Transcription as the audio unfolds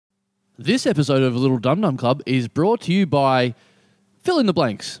This episode of Little Dum Dum Club is brought to you by fill in the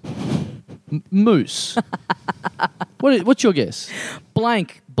blanks. Moose. What's your guess?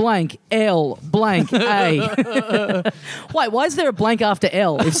 Blank, L, blank, A. Wait, why is there a blank after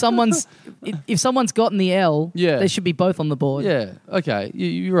L? If someone's gotten the L, they should be both on the board. Yeah, okay.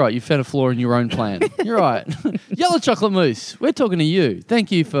 You're right. You found a flaw in your own plan. You're right. Yellow chocolate mousse. We're talking to you.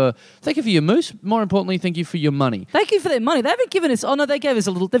 Thank you for your mousse. More importantly, thank you for your money. Thank you for their money. They haven't given us. Oh no, they've given us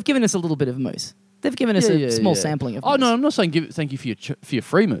a little bit of mousse. They've given us a small sampling of mousse. Oh, no, I'm not saying thank you for your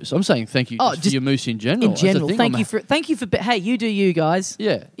free mousse. I'm saying thank you just for your mousse in general. In general, thank you for. Hey, you do you guys.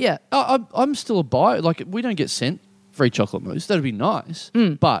 Yeah. Yeah. I'm still a buyer. Like, we don't get sent free chocolate mousse. That'd be nice.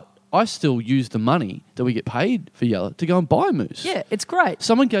 But I still use the money that we get paid for Yellow to go and buy mousse. Yeah, it's great.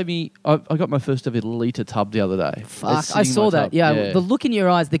 Someone gave me... I got my first ever litre tub the other day. Fuck, I saw that. Yeah, the look in your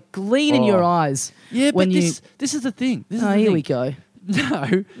eyes, the gleam in your eyes. Yeah, but this is the thing. Here we go. No.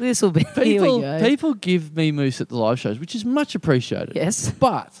 Here we go. People give me mousse at the live shows, which is much appreciated. Yes.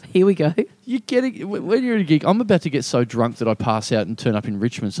 But... Here we go. When you're at a gig, I'm about to get so drunk that I pass out and turn up in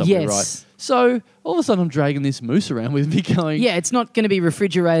Richmond somewhere, right? So all of a sudden I'm dragging this mousse around with me going... Yeah, it's not going to be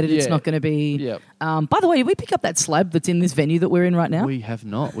refrigerated. Yeah. It's not going to be... Yep. By the way, did we pick up that slab that's in this venue that we're in right now? We have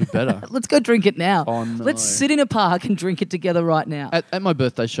not. We better. Let's go drink it now. Oh, no. Let's sit in a park and drink it together right now. At my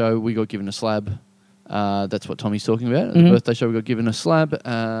birthday show, we got given a slab. That's what Tommy's talking about. At the birthday show, we got given a slab.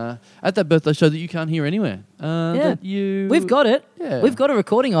 At that birthday show that you can't hear anywhere. We've got it. Yeah. We've got a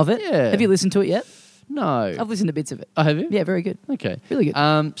recording of it. Yeah. Have you listened to it yet? No. I've listened to bits of it. Oh, have you? Yeah, very good. Okay. Really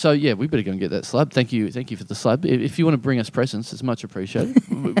good. So, we better go and get that slab. Thank you for the slab. If you want to bring us presents, it's much appreciated.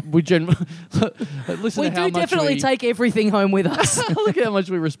 we do definitely take everything home with us. Look how much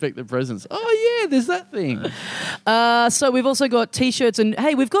we respect the presents. Oh, yeah, there's that thing. So we've also got T-shirts and,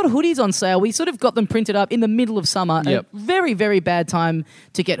 hey, we've got hoodies on sale. We sort of got them printed up in the middle of summer. Yep. A very, very bad time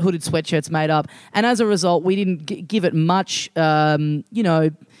to get hooded sweatshirts made up. And as a result, we didn't give it much,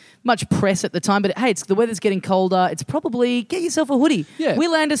 much press at the time, but hey, the weather's getting colder. It's probably get yourself a hoodie. Yeah.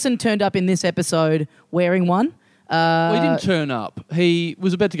 Will Anderson turned up in this episode wearing one. Well, he didn't turn up. He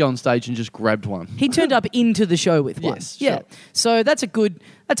was about to go on stage and just grabbed one. He turned up into the show with one. Yes, yeah. Sure. So that's a good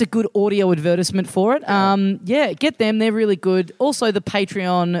audio advertisement for it. Yeah. Get them. They're really good. Also, the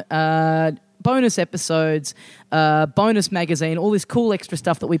Patreon bonus episodes, bonus magazine, all this cool extra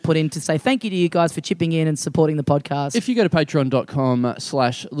stuff that we put in to say thank you to you guys for chipping in and supporting the podcast. If you go to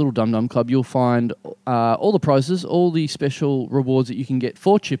patreon.com/littledumdumclub, you'll find all the prizes, all the special rewards that you can get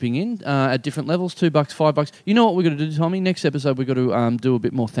for chipping in at different levels, $2, $5. You know what we're going to do, Tommy? Next episode, we're going to do a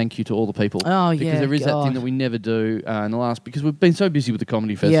bit more thank you to all the people. Oh, yeah. Because there is that thing that we never do in the last, because we've been so busy with the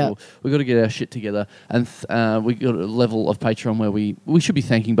comedy festival. Yeah. We've got to get our shit together, and we got a level of Patreon where we should be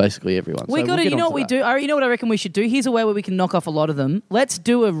thanking basically everyone. You know what we do? You know what I reckon we should do? Here's a way where we can knock off a lot of them. Let's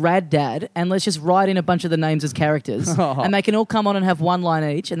do a Rad Dad, and let's just write in a bunch of the names as characters, and they can all come on and have one line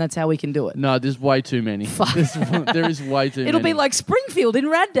each, and that's how we can do it. No, there's way too many. There is way too many. It'll be like Springfield in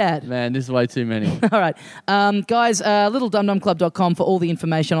Rad Dad. Man, there's way too many. All right. Guys, littledumdumclub.com for all the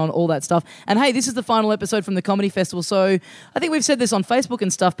information on all that stuff. And hey, this is the final episode from the Comedy Festival, so I think we've said this on Facebook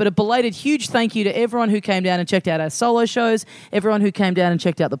and stuff, but a belated huge thank you to everyone who came down and checked out our solo shows, everyone who came down and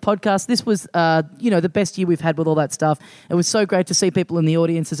checked out the podcast. This was the best year we've had with all that stuff. It was so great to see people in the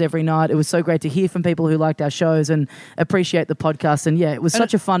audiences every night. It was so great to hear from people who liked our shows and appreciate the podcast. And it was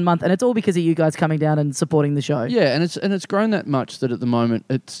such a fun month, and it's all because of you guys coming down and supporting the show. Yeah, and it's grown that much that at the moment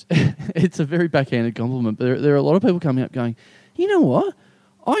it's a very backhanded compliment. But there are a lot of people coming up going, you know what?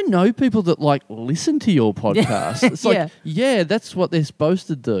 I know people that listen to your podcast. It's that's what they're supposed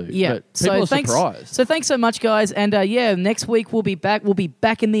to do. Yeah. But people are surprised. So thanks so much, guys. And next week we'll be back. We'll be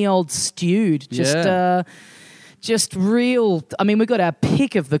back in the old stewed. Just real. I mean, we've got our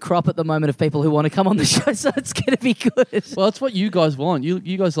pick of the crop at the moment of people who want to come on the show, so it's going to be good. Well, it's what you guys want. You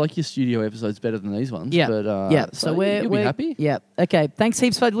guys like your studio episodes better than these ones. Yeah. But, So we're be happy. Yeah. Okay. Thanks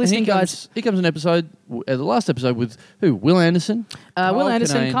heaps for listening, guys. Here comes an episode, the last episode with who? Will Anderson?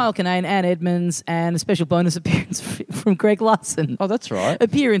 Kyle Kinane, and Edmonds, and a special bonus appearance from Greg Larsen. Oh, that's right.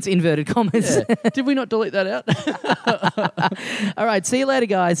 Appearance, inverted commas. Yeah. Did we not delete that out? All right. See you later,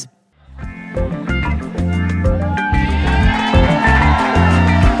 guys.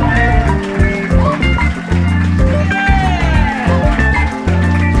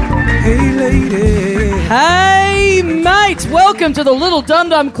 Hey, lady. Hey, mate. Welcome to the Little Dum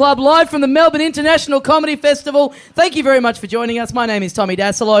Dum Club, live from the Melbourne International Comedy Festival. Thank you very much for joining us. My name is Tommy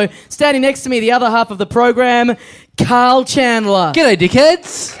Dasilo. Standing next to me, the other half of the program, Carl Chandler. G'day,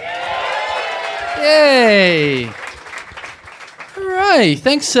 dickheads. Yay. All Hey,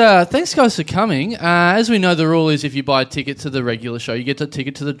 thanks guys for coming. As we know, the rule is if you buy a ticket to the regular show, you get a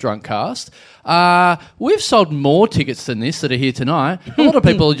ticket to the drunk cast. We've sold more tickets than this that are here tonight. A lot of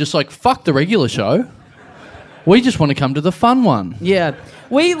people are just like, fuck the regular show. We just want to come to the fun one. Yeah.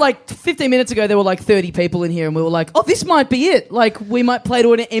 We, 15 minutes ago, there were 30 people in here, and we were like, oh, this might be it. We might play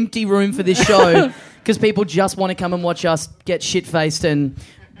to an empty room for this show because people just want to come and watch us get shit-faced and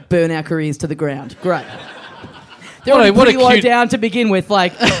burn our careers to the ground. Great. They're already pretty low down to begin with.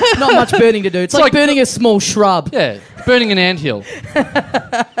 Not much burning to do. It's like burning a small shrub. Yeah, burning an anthill. All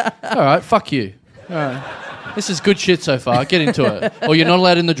right, fuck you. All right. This is good shit so far. Get into it. Or you're not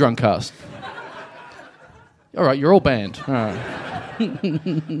allowed in the drunk cast. All right, you're all banned. All right.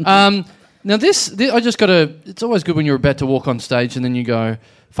 Now this I just got to... It's always good when you're about to walk on stage and then you go,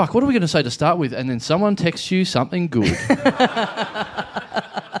 fuck, what are we going to say to start with? And then someone texts you something good.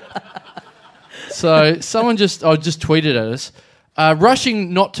 So someone just tweeted at us,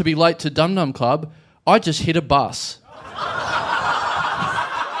 rushing not to be late to Dum Dum Club, I just hit a bus.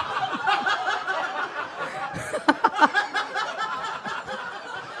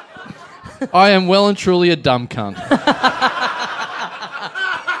 I am well and truly a dumb cunt.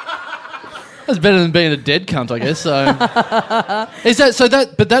 That's better than being a dead cunt, I guess. So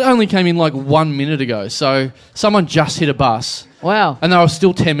but that only came in 1 minute ago. So someone just hit a bus. Wow. And they were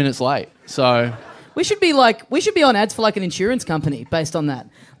still 10 minutes late. So we should be on ads for an insurance company based on that.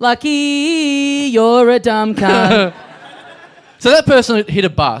 Lucky you're a dumb cunt. So that person hit a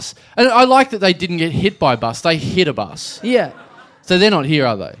bus. And I like that they didn't get hit by a bus. They hit a bus. Yeah. So they're not here,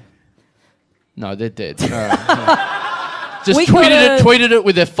 are they? No, they're dead. All right, yeah. Just tweeted it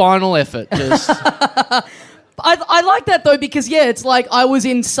with their final effort. Just. I like that though because it's I was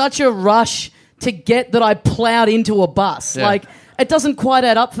in such a rush to get that I ploughed into a bus. Yeah. It doesn't quite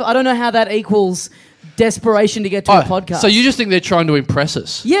add up. I don't know how that equals desperation to get to a podcast. So you just think they're trying to impress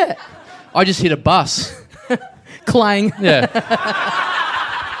us? Yeah. I just hit a bus. Clang. Yeah.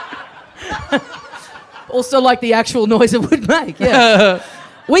 Also the actual noise it would make. Yeah.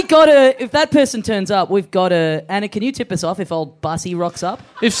 If that person turns up, we've got to... Anna, can you tip us off if old Bussy rocks up?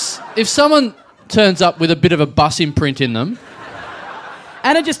 If someone turns up with a bit of a bus imprint in them...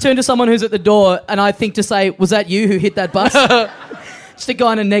 Anna just turned to someone who's at the door and I think to say, was that you who hit that bus? Just a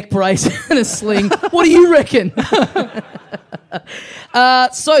guy in a neck brace and a sling. What do you reckon?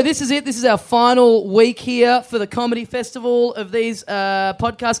 So this is it. This is our final week here for the Comedy Festival of these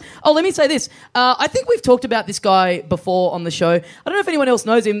podcasts. Oh, let me say this. I think we've talked about this guy before on the show. I don't know if anyone else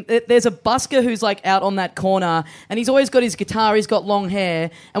knows him. There's a busker who's out on that corner and he's always got his guitar, he's got long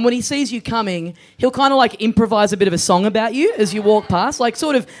hair, and when he sees you coming, he'll kind of improvise a bit of a song about you as you walk past,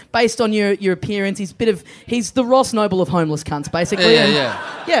 sort of based on your appearance. He's the Ross Noble of homeless cunts, basically.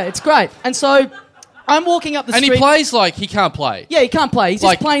 Yeah, it's great. And so... I'm walking up the street... And he plays he can't play. Yeah, he can't play. He's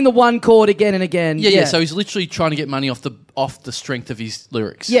just playing the one chord again and again. Yeah. So he's literally trying to get money off the strength of his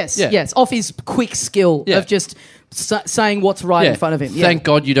lyrics. Yes. Off his quick skill of just saying what's right in front of him. Thank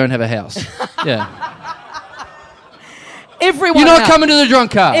God you don't have a house. Yeah. Everyone You're not out. coming to the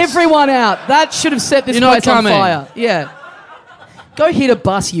drunk cast. Everyone out. That should have set this place on fire. Yeah. Go hit a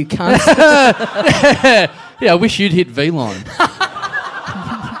bus, you cunt. Yeah, I wish you'd hit V-Line.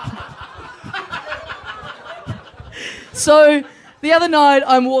 So the other night,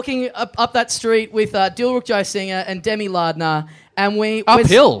 I'm walking up that street with Dilruk Joe Singer and Demi Lardner, and we...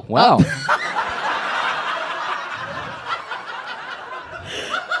 Uphill, wow.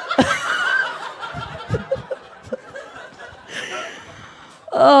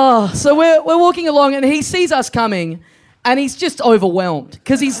 So we're walking along, and he sees us coming, and he's just overwhelmed,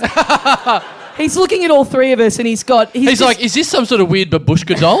 because he's looking at all three of us, and he's like, is this some sort of weird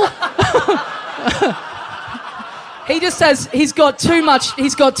babushka doll? He's got too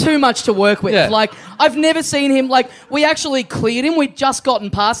much to work with. Yeah. I've never seen him, we actually cleared him. We'd just gotten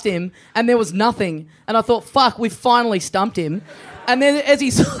past him and there was nothing. And I thought, fuck, we've finally stumped him. And then as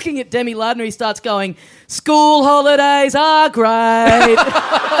he's looking at Demi Lardner, he starts going, school holidays are great.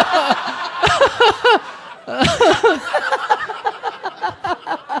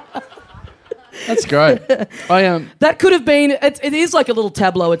 That's great. That could have been... It is like a little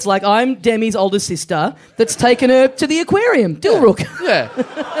tableau. It's like I'm Demi's older sister that's taken her to the aquarium. Dilruk. Yeah.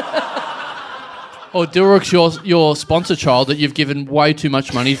 Or Dilruk's your sponsor child that you've given way too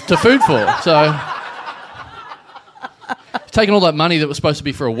much money to food for. So... You've taken all that money that was supposed to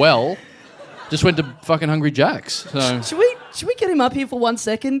be for a well, just went to fucking Hungry Jack's. So. Should we get him up here for 1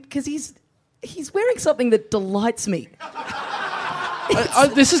 second? Because he's wearing something that delights me.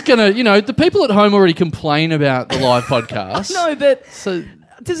 This is going to, the people at home already complain about the live podcast. No, but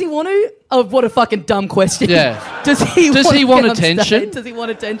Does he want to? Oh, what a fucking dumb question. Yeah. Does he want to get on attention? stage? Does he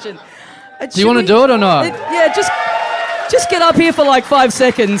want attention? Do you want to do it or not? Yeah, just get up here for like 5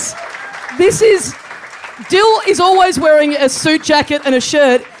 seconds. Dill is always wearing a suit jacket and a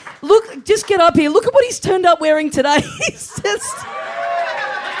shirt. Look, just get up here. Look at what he's turned up wearing today. He's just...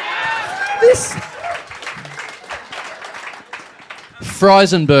 This...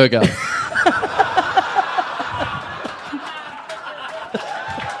 Freisenberger.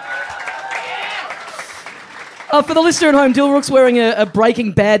 For the listener at home, Dill Rook's wearing a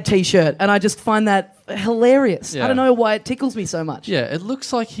Breaking Bad t-shirt, and I just find that hilarious. Yeah. I don't know why it tickles me so much. Yeah, it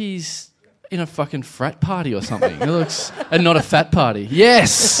looks like he's in a fucking frat party or something. It looks... And not a fat party.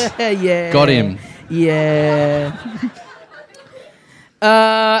 Yes! Yeah. Got him. Yeah. You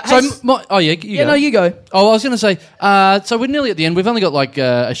go. Oh, I was going to say, so we're nearly at the end. We've only got like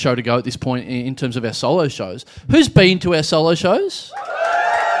a show to go at this point in terms of our solo shows. Who's been to our solo shows?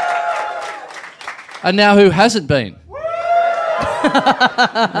 And now who hasn't been?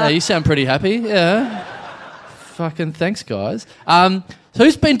 Yeah, you sound pretty happy. Yeah. Fucking thanks, guys. So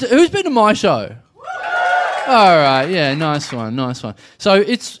who's been to my show? All right, yeah, nice one. So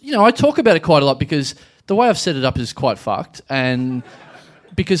it's, I talk about it quite a lot because the way I've set it up is quite fucked, and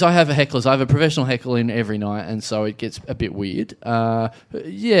because I have hecklers, I have a professional heckler in every night, and so it gets a bit weird. So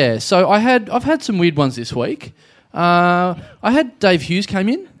I've had some weird ones this week. I had Dave Hughes came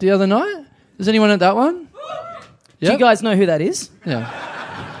in the other night. Is anyone at that one? Yep. Do you guys know who that is? Yeah.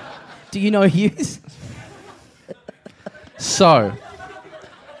 Do you know Hughes? So,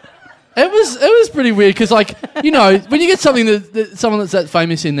 it was pretty weird because, like, when you get something that someone that's that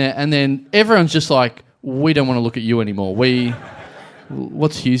famous in there, and then everyone's just like, we don't want to look at you anymore.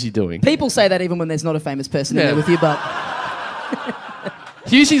 What's Hughesy doing? People say that even when there's not a famous person in there with you, but...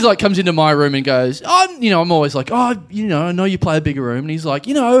 Hughesy like comes into my room and goes, I'm always like, I know you play a bigger room, and he's like,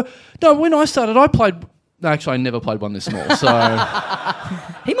 no, when I started, I never played one this small, so...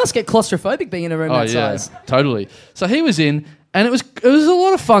 He must get claustrophobic being in a room that size. Totally. So he was in, and it was a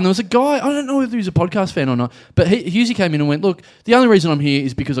lot of fun. There was a guy, I don't know whether he was a podcast fan or not, but Hughesy came in and went, look, the only reason I'm here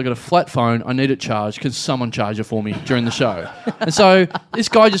is because I got a flat phone, I need it charged, because someone charged it for me during the show. And so this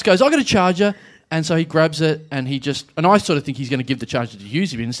guy just goes, I got a charger, and so he grabs it, and I sort of think he's going to give the charger to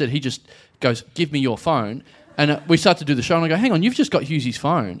Hughesy, but instead he just goes, give me your phone. And we start to do the show, and I go, hang on, you've just got Hughesy's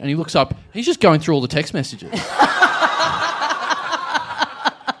phone. And he looks up, he's just going through all the text messages.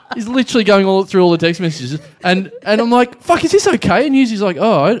 He's literally going through all the text messages. And I'm like, fuck, is this okay? And Hughesy's like,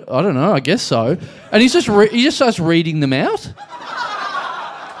 oh, I don't know, I guess so. And he just starts reading them out.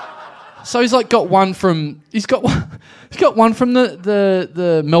 So he's like got one from the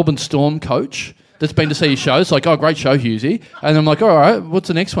Melbourne Storm coach that's been to see his show. It's like, oh, great show, Hughesy. And I'm like, all right, what's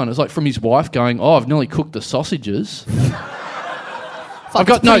the next one? It's like from his wife going, oh, I've nearly cooked the sausages.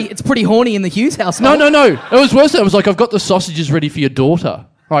 It's pretty horny in the Hughes household. No. It was worse. It was like, I've got the sausages ready for your daughter.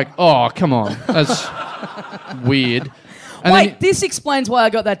 Like, oh, come on. That's weird. And wait, this explains why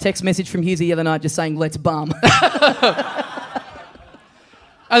I got that text message from Hughesy the other night just saying, let's bum.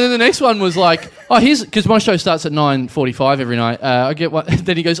 And then the next one was like, because my show starts at 9:45 every night. I get one.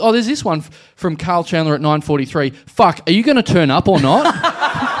 Then he goes, there's this one from Carl Chandler at 9:43. Fuck, are you going to turn up or not?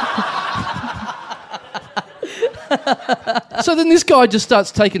 So then this guy just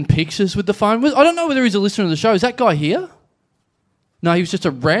starts taking pictures with the phone. I don't know whether he's a listener to the show. Is that guy here? No, he was just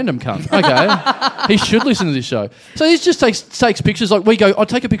a random cunt. Okay. He should listen to this show. So he just takes pictures. Like we go, I'll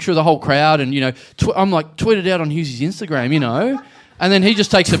take a picture of the whole crowd and, I'm like, tweet it out on Hughesy's Instagram, And then he just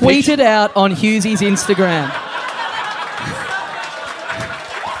takes a picture. Tweet it out on Hughesy's Instagram.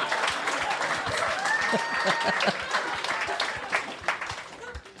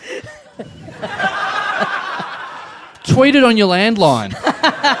 Tweet it on your landline.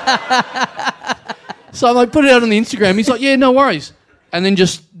 So I'm like, put it out on the Instagram. He's like, yeah, no worries. And then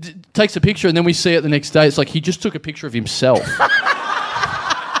just takes a picture, and then we see it the next day. It's like he just took a picture of himself.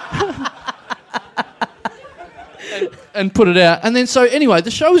 And put it out. And then, so anyway,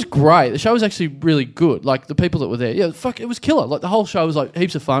 the show was great. The show was actually really good. Like, the people that were there, it was killer. Like, the whole show was, like,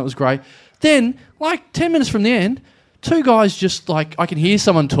 heaps of fun. It was great. Then, like, 10 minutes from the end, two guys just, like, I can hear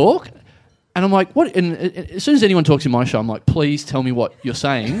someone talk. And I'm like, what? And as soon as anyone talks in my show, I'm like, please tell me what you're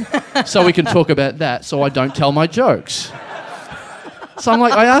saying so we can talk about that so I don't tell my jokes. So I'm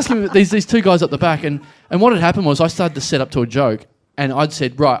like, I asked him, these two guys at the back, and what had happened was I started to set up to a joke. And I'd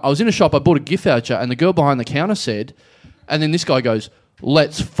said, right, I was in a shop, I bought a gift voucher, and the girl behind the counter said... And then this guy goes,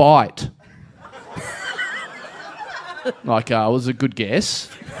 let's fight. Like, it was a good guess.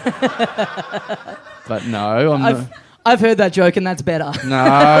 But no, I've heard that joke and that's better. No.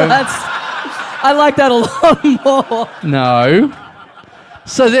 I like that a lot more. No.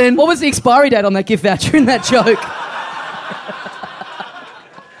 So then... What was the expiry date on that gift voucher in that joke?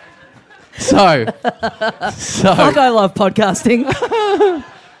 So... Fuck, I love podcasting.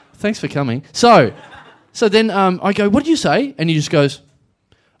 Thanks for coming. So then I go, what did you say? And he just goes,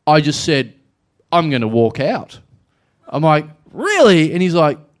 I just said, I'm going to walk out. I'm like, really? And he's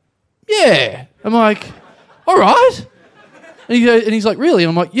like, yeah. I'm like, all right. And he's like, really? And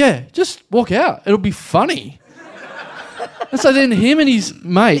I'm like, yeah, just walk out. It'll be funny. And so then him and his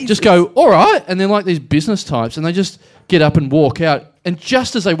mate just go, all right. And they're like these business types and they just get up and walk out. And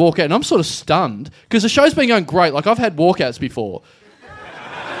just as they walk out, and I'm sort of stunned because the show's been going great. Like I've had walkouts before.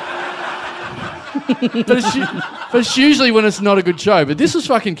 but it's usually when it's not a good show. But this was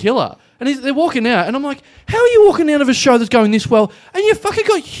fucking killer. And they're walking out, and I'm like, how are you walking out of a show that's going this well? And you fucking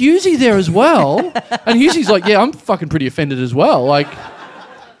got Hughesy there as well. And Hughesy's like, yeah, I'm fucking pretty offended as well. Like,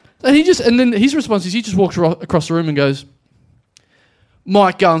 and then his response is he just walks across the room and goes,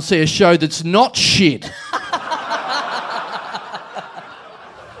 might go and see a show that's not shit.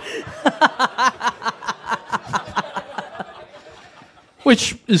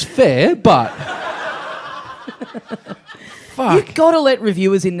 Which is fair, but... Fuck. You've got to let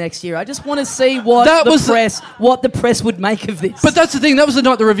reviewers in next year. I just want to see what the press would make of this. But that's the thing. That was the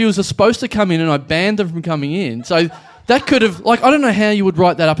night the reviewers were supposed to come in and I banned them from coming in. So that could have... Like, I don't know how you would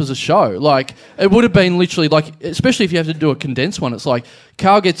write that up as a show. Like, it would have been literally like... Especially if you have to do a condensed one. It's like,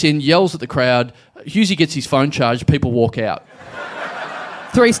 Carl gets in, yells at the crowd, Hughesy gets his phone charged, people walk out.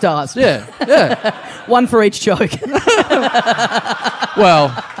 3 stars. Yeah. 1 for each joke. Well,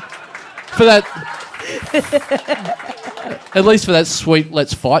 for that... At least for that sweet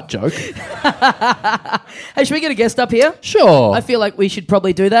let's fight joke. Hey, should we get a guest up here? Sure. I feel like we should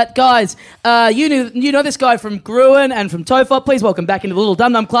probably do that. Guys, you know this guy from Gruen and from Tofop. Please welcome back into the Little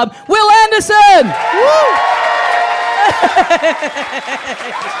Dum Dum Club, Will Anderson!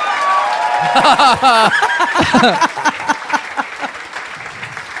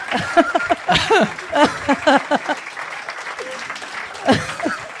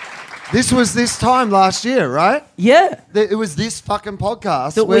 This was this time last year, right? Yeah. It was this fucking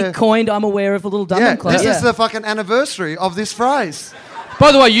podcast that we coined I'm Aware of the Little Dum Dum Club. This is the fucking anniversary of this phrase.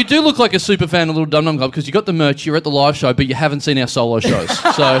 By the way, you do look like a super fan of Little Dum Dum Club because you got the merch, you're at the live show, but you haven't seen our solo shows.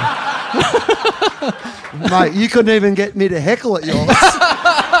 So, mate, you couldn't even get me to heckle at yours.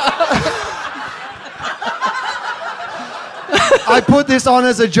 I put this on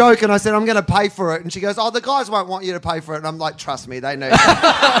as a joke and I said, I'm going to pay for it. And she goes, oh, the guys won't want you to pay for it. And I'm like, trust me, they know.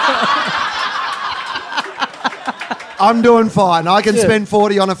 I'm doing fine. I can spend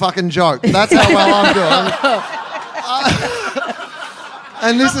 40 on a fucking joke. That's how well I'm doing.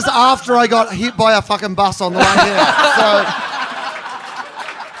 And this is after I got hit by a fucking bus on the way here. So...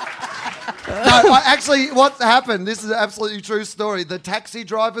 No, actually, what happened, this is an absolutely true story. The taxi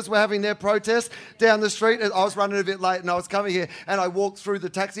drivers were having their protest down the street. I was running a bit late and I was coming here and I walked through the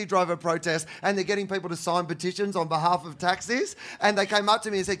taxi driver protest and they're getting people to sign petitions on behalf of taxis. And they came up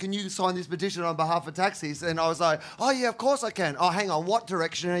to me and said, can you sign this petition on behalf of taxis? And I was like, oh, yeah, of course I can. Oh, hang on, what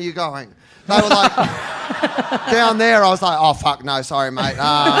direction are you going? They were like, down there. I was like, oh, fuck, no, sorry, mate.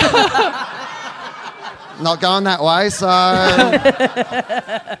 Not going that way, so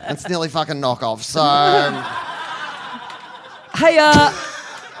it's nearly fucking knockoff. So, hey,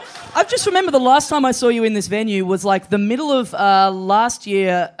 I've just remembered the last time I saw you in this venue was like the middle of last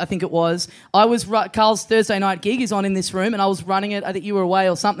year, I think it was. I was Carl's Thursday night gig is on in this room, and I was running it. I think you were away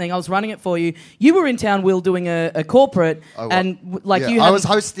or something. I was running it for you. You were in town, Will, doing a corporate, and like you. I was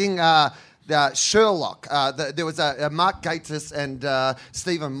hosting. Sherlock. There was a Mark Gatiss and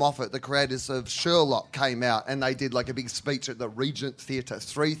Stephen Moffat, the creators of Sherlock, came out and they did like a big speech at the Regent Theatre,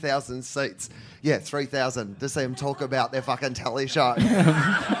 3,000 seats. Yeah, 3,000 to see them talk about their fucking telly show.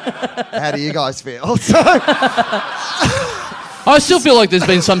 How do you guys feel? I still feel like there's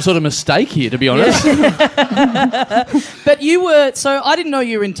been some sort of mistake here, to be honest. But you were... So I didn't know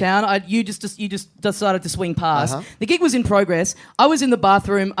you were in town. You just decided to swing past. Uh-huh. The gig was in progress. I was in the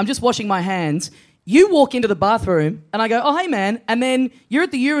bathroom. I'm just washing my hands. You walk into the bathroom and I go, oh, hey, man. And then you're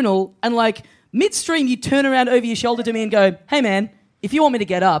at the urinal and like midstream you turn around over your shoulder to me and go, hey, man, if you want me to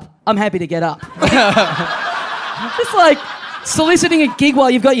get up, I'm happy to get up. Just like soliciting a gig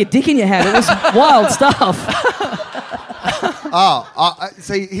while you've got your dick in your hand. It was wild stuff.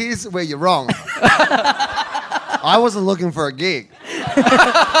 See, here's where you're wrong. I wasn't looking for a gig.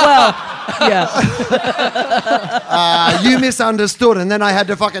 Well, yeah. You misunderstood, and then I had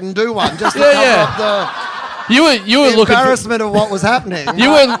to fucking do one just to cover up the you were looking embarrassment of what was happening. You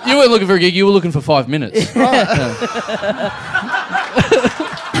weren't looking for a gig. You were looking for 5 minutes.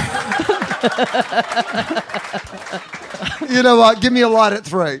 You know what? Give me a light at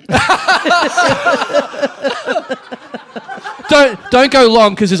 3. Don't go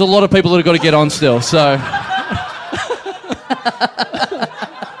long because there's a lot of people that have got to get on still. So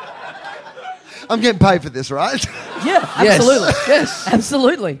I'm getting paid for this, right? Yeah, absolutely. Yes.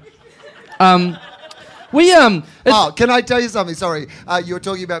 Absolutely. Can I tell you something? Sorry. You were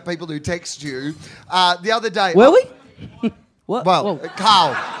talking about people who text you. The other day... Were we? What? Well, Whoa.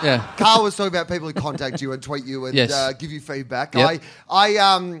 Carl. Yeah. Carl was talking about people who contact you and tweet you and Yes. give you feedback. Yep.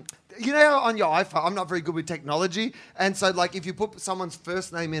 You know, on your iPhone, I'm not very good with technology, and so like if you put someone's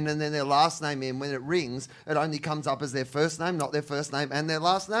first name in and then their last name in, when it rings, it only comes up as their first name, not their first name and their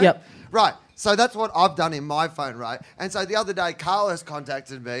last name. Yep. Right. So that's what I've done in my phone, right? And so the other day, Carl has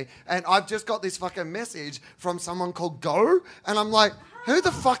contacted me, and I've just got this fucking message from someone called Go, and I'm like, who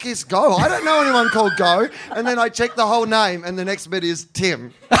the fuck is Go? I don't know anyone called Go. And then I check the whole name, and the next bit is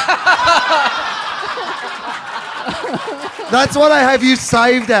Tim. That's what I have you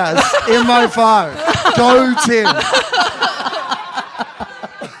saved as in my phone. Go Tim.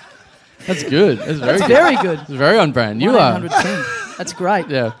 That's good. That's very good. Very good. It's very on brand. You are. 100%. That's great.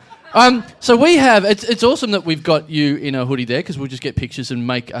 Yeah. So we have. It's awesome that we've got you in a hoodie there because we'll just get pictures and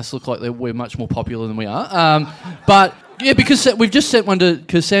make us look like we're much more popular than we are. But yeah, because we've just sent one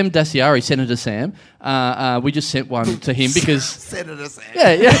because Sam Daciari, Senator Sam, we just sent one to him because Senator Sam.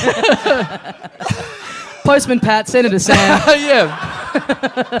 Yeah. Postman Pat, Senator Sam. Yeah.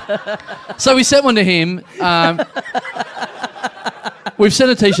 So we sent one to him. We've sent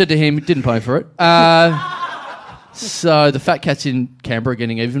a T-shirt to him. Didn't pay for it. So the fat cat's in Canberra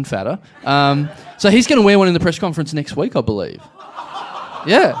getting even fatter. So he's going to wear one in the press conference next week, I believe.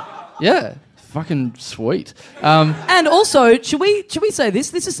 Yeah. Fucking sweet. And also, should we say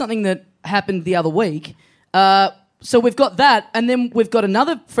this? This is something that happened the other week. So we've got that, and then we've got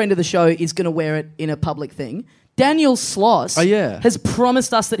another friend of the show is going to wear it in a public thing. Daniel Sloss has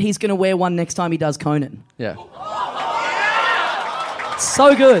promised us that he's going to wear one next time he does Conan. Yeah.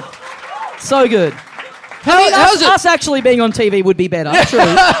 So good. So good. How's it? Us actually being on TV would be better, true.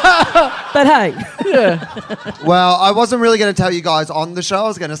 But hey. Yeah. Well, I wasn't really going to tell you guys on the show. I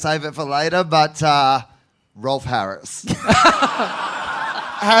was going to save it for later, but Rolf Harris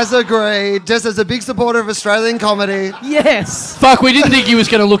has agreed, just as a big supporter of Australian comedy. Yes. Fuck, we didn't think he was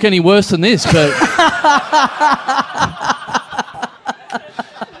going to look any worse than this, but...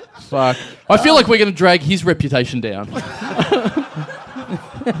 Fuck. I feel like we're going to drag his reputation down.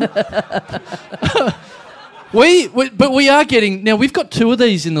 But we are getting... Now, we've got 2 of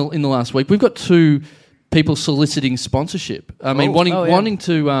these in the last week. We've got 2 people soliciting sponsorship. I mean, wanting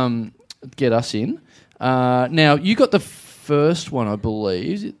to get us in. Now, you got the first one, I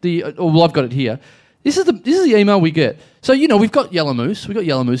believe. I've got it here. This is the email we get. So, we've got Yellow Moose. We've got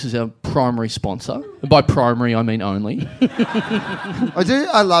Yellow Moose as our primary sponsor. And by primary, I mean only.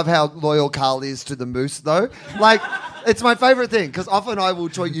 I love how loyal Carl is to the moose, though. Like, it's my favourite thing, because often I will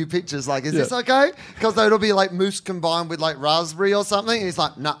tweet you pictures like, is this okay? Because it'll be like moose combined with like raspberry or something. And he's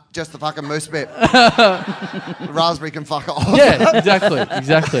like, nah, just the fucking moose bit. Raspberry can fuck off. Yeah,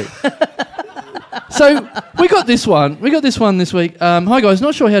 exactly. So we got this one. We got this one this week. Hi guys,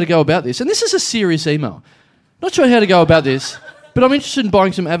 not sure how to go about this, and this is a serious email. Not sure how to go about this, but I'm interested in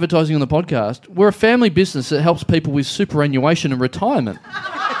buying some advertising on the podcast. We're a family business that helps people with superannuation and retirement.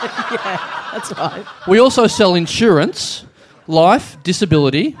 Yeah, that's right. We also sell insurance, life,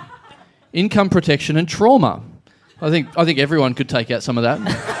 disability, income protection, and trauma. I think everyone could take out some of that.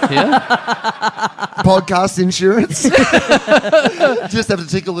 Yeah. Podcast insurance. Just have to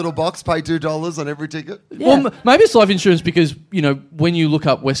tick a little box, pay $2 on every ticket. Yeah. Well, maybe it's life insurance because, when you look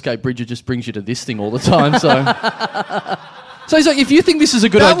up Westgate Bridge, it just brings you to this thing all the time. So he's like, if you think this is a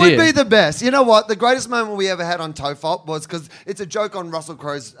good idea... That would be the best. You know what? The greatest moment we ever had on Tofop was because it's a joke on Russell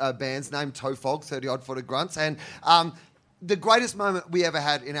Crowe's band's name, Tofog, 30-odd-footed grunts, and... the greatest moment we ever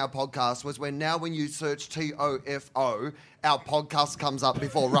had in our podcast was when you search TOFO, our podcast comes up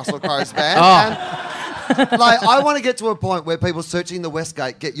before Russell Crowe's band. Oh. And, I want to get to a point where people searching the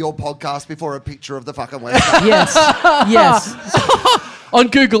Westgate get your podcast before a picture of the fucking Westgate. Yes. On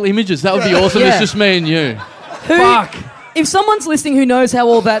Google Images, that would be awesome. Yeah. It's just me and you. Fuck. If someone's listening who knows how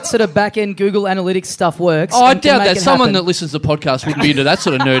all that sort of back-end Google Analytics stuff works... Oh, I doubt that. Someone that listens to the podcast wouldn't be into that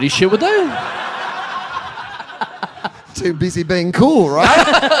sort of nerdy shit, would they? Too busy being cool, right?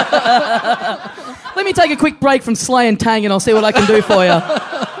 Let me take a quick break from slaying Tang and I'll see what I can do for you.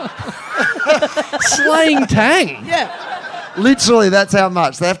 Slaying Tang? Yeah. Literally, that's how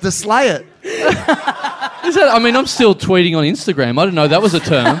much. They have to slay it. I'm still tweeting on Instagram. I didn't know that was a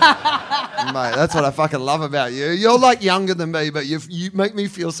term. Mate, that's what I fucking love about you. You're like younger than me, but you make me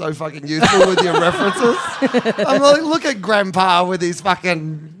feel so fucking youthful with your references. I'm like, look at Grandpa with his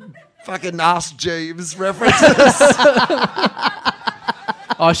fucking Ask Jeeves references.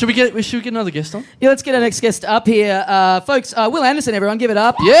 Oh, should we get another guest on? Yeah, let's get our next guest up here. Folks, Will Anderson, everyone, give it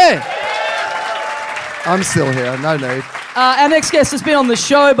up. Yeah. I'm still here, no need. Our next guest has been on the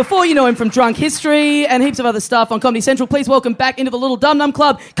show before. You know him from Drunk History and heaps of other stuff on Comedy Central. Please welcome back into the Little Dum Dum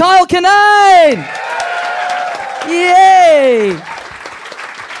Club, Kyle Kinane! Yay!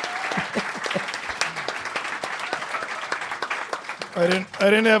 I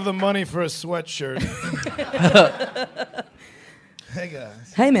didn't have the money for a sweatshirt. Hey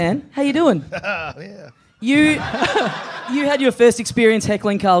guys. Hey man, how you doing? Yeah. You had your first experience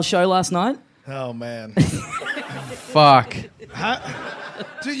heckling Carl's show last night? Oh man. Fuck.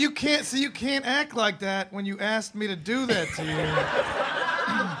 Dude, you can't act like that when you asked me to do that to you.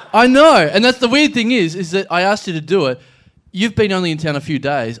 I know, and that's the weird thing is that I asked you to do it. You've been only in town a few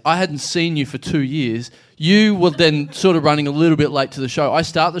days. I hadn't seen you for 2 years. You were then sort of running a little bit late to the show. I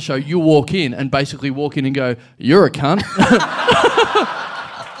start the show, you walk in and basically walk in and go, "You're a cunt."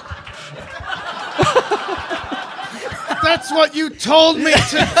 That's what you told me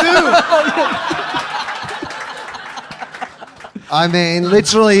to do. I mean,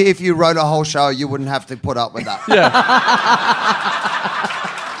 literally, if you wrote a whole show, you wouldn't have to put up with that. Yeah.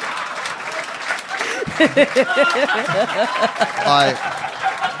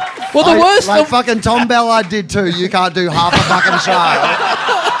 Well, the worst... Like fucking Tom Ballard did too. You can't do half a fucking show.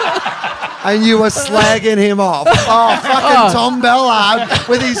 And you were slagging him off. Oh, fucking Tom Ballard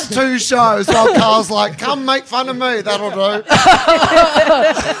with his 2 shows while Carl's like, come make fun of me, that'll do.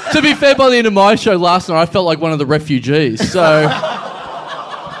 To be fair, by the end of my show last night, I felt like one of the refugees, so...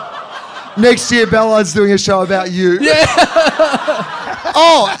 Next year, Ballard's doing a show about you. Yeah.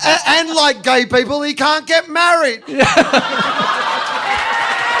 Oh, and like gay people, he can't get married.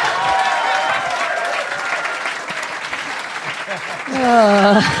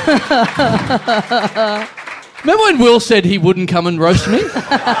 Remember when Will said he wouldn't come and roast me?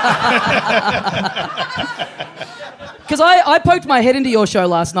 Because I poked my head into your show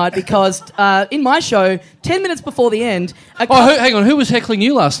last night because in my show, 10 minutes before the end... Hang on, who was heckling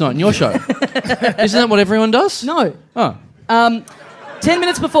you last night in your show? Isn't that what everyone does? No. Oh. 10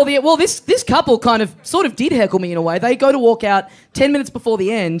 minutes before the end... Well, this couple sort of did heckle me in a way. They go to walk out 10 minutes before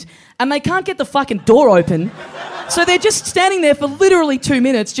the end and they can't get the fucking door open. So they're just standing there for literally 2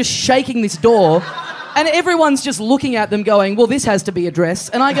 minutes just shaking this door and everyone's just looking at them going, well, this has to be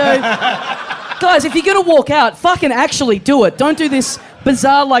addressed. And I go... Guys, if you're going to walk out, fucking actually do it. Don't do this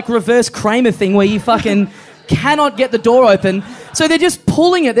bizarre, like, reverse Kramer thing where you fucking cannot get the door open. So they're just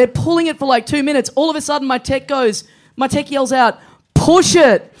pulling it. They're pulling it for, like, 2 minutes. All of a sudden, my tech yells out, "Push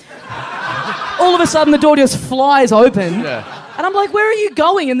it!" All of a sudden, the door just flies open. Yeah. And I'm like, "Where are you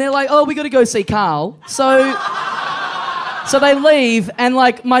going?" And they're like, "Oh, we got to go see Carl." So they leave, and,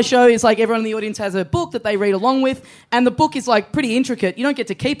 like, my show is, like, everyone in the audience has a book that they read along with, and the book is, like, pretty intricate. You don't get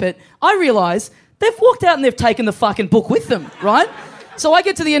to keep it. I realise they've walked out and they've taken the fucking book with them, right? So I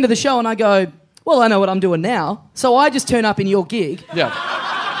get to the end of the show and I go, well, I know what I'm doing now. So I just turn up in your gig. Yeah.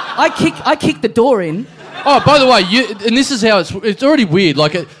 I kick the door in. Oh, by the way, and this is how it's already weird.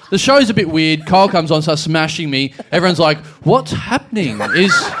 Like, the show's a bit weird. Kyle comes on, starts smashing me. Everyone's like, what's happening?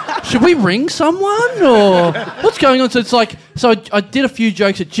 Should we ring someone? Or what's going on? So it's like, I did a few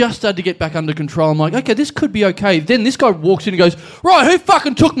jokes. It just started to get back under control. I'm like, okay, this could be okay. Then this guy walks in and goes, right, who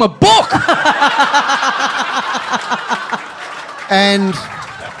fucking took my book? And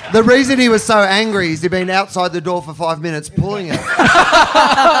the reason he was so angry is he'd been outside the door for 5 minutes pulling it.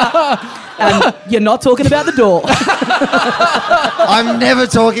 And you're not talking about the door. I'm never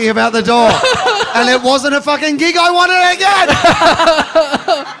talking about the door. And it wasn't a fucking gig I wanted again.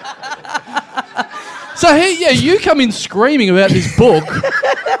 So you come in screaming about this book.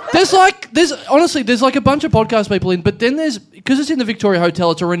 There's like a bunch of podcast people in, but then because it's in the Victoria Hotel,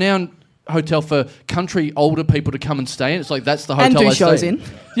 it's a renowned hotel for country older people to come and stay in. It's like that's the hotel and do I shows stay in.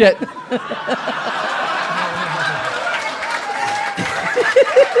 Yeah.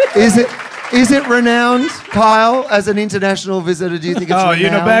 Is it renowned, Kyle, as an international visitor? Do you think it's renowned? You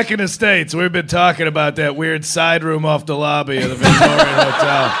know, back in the States, we've been talking about that weird side room off the lobby of the Victoria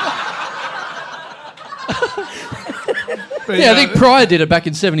Hotel. I think Pryor did it back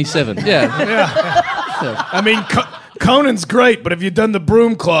in 77. Yeah. I mean, Conan's great, but have you done the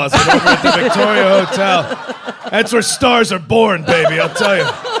broom closet over at the Victoria Hotel? That's where stars are born, baby, I'll tell you.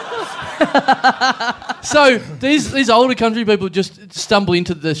 So these older country people just stumble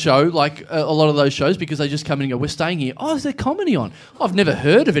into the show, like a lot of those shows, because they just come in and go, we're staying here. Oh, is there comedy on? I've never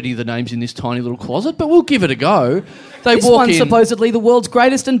heard of any of the names in this tiny little closet, but we'll give it a go. This one's supposedly the world's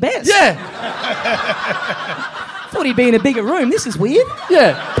greatest and best. Yeah. Thought he'd be in a bigger room. This is weird.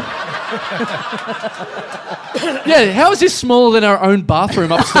 Yeah. Yeah, how is this smaller than our own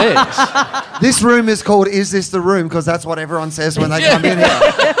bathroom upstairs? This room is called Is This the Room? Because that's what everyone says when they come in here.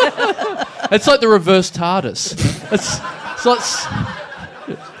 It's like the reverse TARDIS. It's like...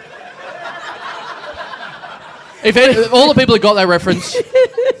 If all the people who got that reference,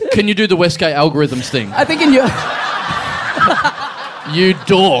 can you do the Westgate algorithms thing? I think in your... You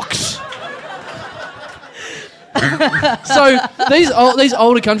dorks. So these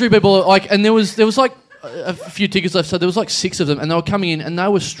older country people are like, and there was like a few tickets left, so there was like 6 of them, and they were coming in and they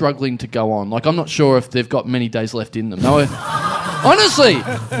were struggling to go on. Like, I'm not sure if they've got many days left in them. They were, honestly,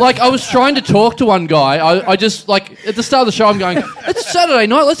 like, I was trying to talk to one guy. I just, like, at the start of the show, I'm going, it's Saturday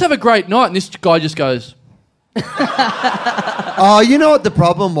night, let's have a great night, and this guy just goes... Oh, you know what the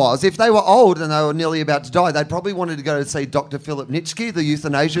problem was? If they were old and they were nearly about to die, they'd probably wanted to go to see Dr. Philip Nitschke, the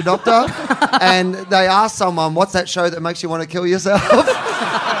euthanasia doctor, and they asked someone, what's that show that makes you want to kill yourself?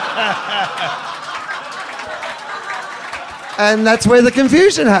 And that's where the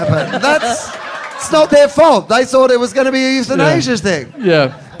confusion happened. It's not their fault. They thought it was going to be a euthanasia thing.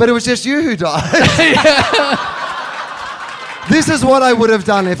 Yeah. But it was just you who died. This is what I would have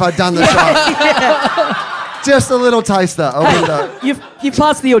done if I'd done the show. Just a little taster, a window. You've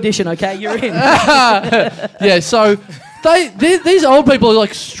passed the audition, okay? You're in. Yeah, so these old people are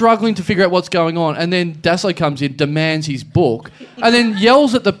like struggling to figure out what's going on, and then Dasso comes in, demands his book, and then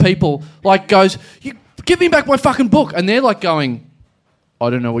yells at the people, like goes, "You give me back my fucking book," and they're like going,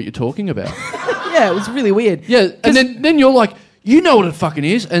 "I don't know what you're talking about." Yeah, it was really weird. Yeah, and then you're like, "You know what it fucking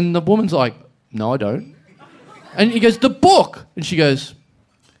is," and the woman's like, "No, I don't." And he goes, "The book," and she goes,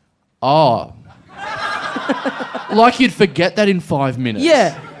 "Oh." Like you'd forget that in 5 minutes.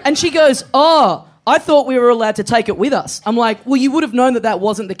 Yeah. And she goes, "Oh, I thought we were allowed to take it with us." I'm like, well, you would have known that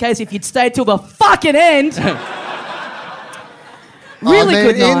wasn't the case if you'd stayed till the fucking end. Really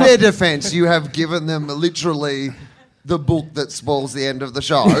good night. In their defence, you have given them literally the book that spoils the end of the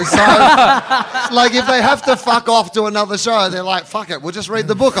show. So, like, if they have to fuck off to another show, they're like, fuck it, we'll just read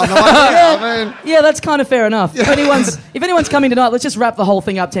the book on the way there. Yeah, that's kind of fair enough. If anyone's coming tonight, let's just wrap the whole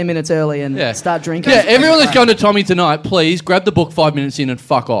thing up 10 minutes early and start drinking. Yeah, everyone that's going to Tommy tonight, please grab the book 5 minutes in and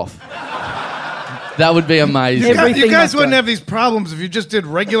fuck off. That would be amazing. You guys wouldn't have these problems if you just did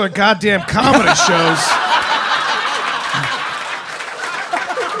regular goddamn comedy shows.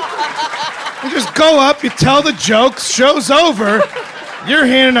 You just go up, you tell the jokes, show's over. You're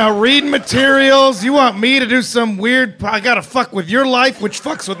handing out reading materials. You want me to do some weird, I gotta fuck with your life, which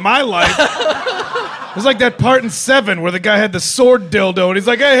fucks with my life. It was like that part in 7 where the guy had the sword dildo and he's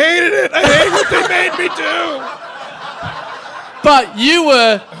like, I hated it. I hate what they made me do. But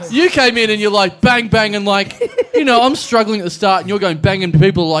you came in and you're like, bang, bang, and like, you know, I'm struggling at the start and you're going bang and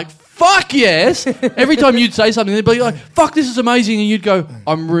people are like, fuck yes. Every time you'd say something, they'd be like, fuck, this is amazing. And you'd go,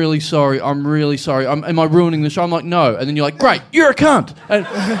 I'm really sorry. Am I ruining the show? I'm like, no. And then you're like, great, you're a cunt. And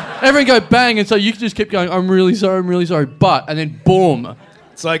everyone go bang. And so you just keep going, I'm really sorry. But, and then boom.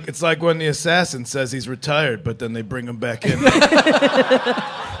 It's like when the assassin says he's retired, but then they bring him back in.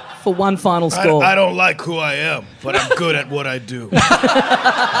 For one final score. I don't like who I am, but I'm good at what I do.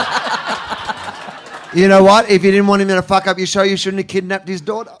 You know what? If you didn't want him to fuck up your show, you shouldn't have kidnapped his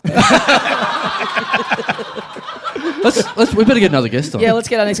daughter. We better get another guest on. Yeah, let's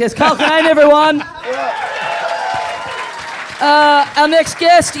get our next guest. Carl Kinane, everyone. Our next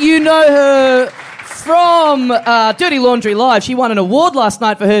guest, you know her from Dirty Laundry Live. She won an award last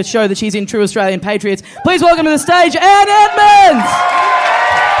night for her show that she's in, True Australian Patriots. Please welcome to the stage, Anne Edmonds.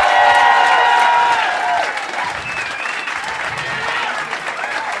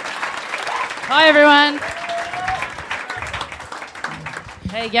 Hi, everyone.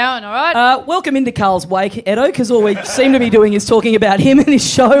 How you going, all right? Welcome into Carl's wake, Edo, because all we seem to be doing is talking about him and his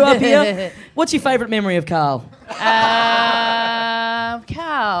show up here. What's your favourite memory of Carl?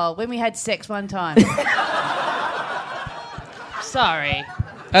 Carl, when we had sex one time. Sorry.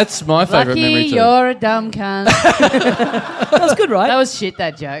 That's my favourite memory too. You're a dumb cunt. That was good, right? That was shit,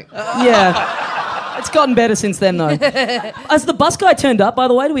 that joke. Yeah. It's gotten better since then, though. Has the bus guy turned up, by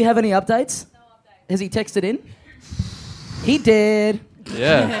the way? Do we have any updates? Has he texted in? He did.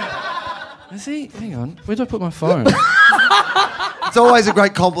 Yeah. Is he? Hang on. Where do I put my phone? It's always a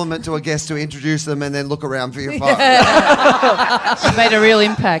great compliment to a guest to introduce them and then look around for your phone. It's made a real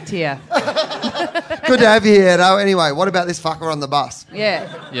impact here. Good to have you here, though. Anyway, what about this fucker on the bus?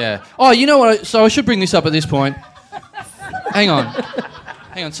 Yeah. Yeah. Oh, you know what? So I should bring this up at this point. Hang on.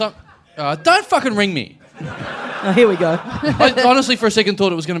 So, don't fucking ring me. Oh, here we go. I honestly, for a second,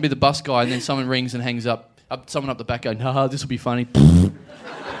 thought it was going to be the bus guy, and then someone rings and hangs up. Someone up the back going, "Nah, this will be funny."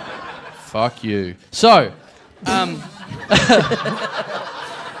 Fuck you. So,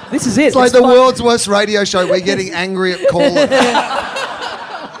 This is it. It's like the world's worst radio show. We're getting angry at callers.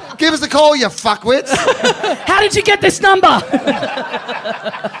 Give us a call, you fuckwits. How did you get this number?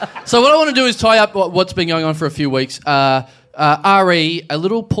 So what I want to do is tie up what's been going on for a few weeks. RE, a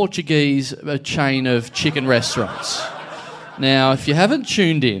little Portuguese chain of chicken restaurants. Now, if you haven't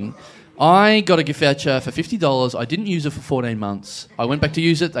tuned in, I got a gift voucher for $50. I didn't use it for 14 months. I went back to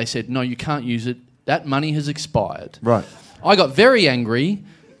use it. They said, no, you can't use it. That money has expired. Right. I got very angry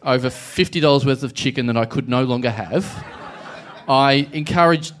over $50 worth of chicken that I could no longer have. I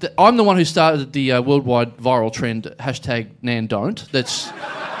encouraged... I'm the one who started the worldwide viral trend, #NanDon't. That's...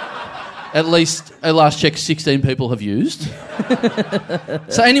 At least, at last check, 16 people have used.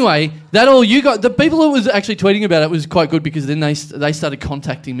 So anyway, that all you got... The people who was actually tweeting about it was quite good because then they started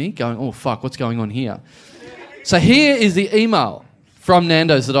contacting me going, oh, fuck, what's going on here? So here is the email from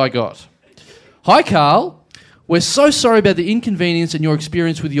Nando's that I got. Hi, Carl. We're so sorry about the inconvenience and your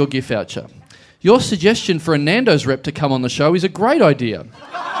experience with your gift voucher. Your suggestion for a Nando's rep to come on the show is a great idea.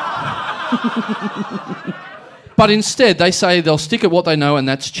 But instead, they say they'll stick at what they know, and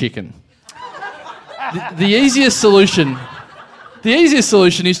that's chicken. The easiest solution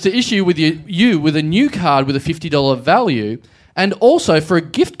is to issue with you with a new card with a $50 value, and also for a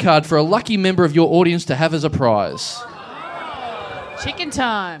gift card for a lucky member of your audience to have as a prize. Chicken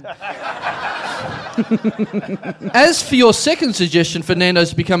time. As for your second suggestion for Nando's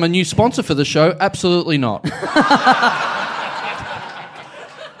to become a new sponsor for the show, absolutely not.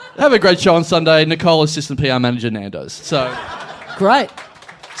 Have a great show on Sunday. Nicole, assistant PR manager, Nando's. So, Great.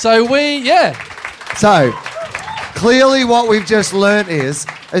 So So, clearly what we've just learnt is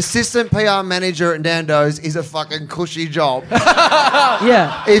assistant PR manager at Nando's is a fucking cushy job.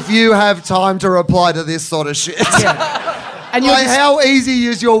 Yeah. If you have time to reply to this sort of shit. Yeah. And you're Like, just- how easy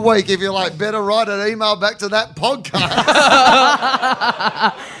is your week if you're like, better write an email back to that podcast?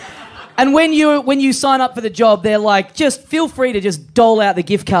 And when you sign up for the job, they're like, just feel free to just dole out the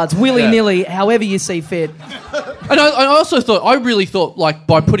gift cards willy-nilly, however you see fit. And I really thought, like,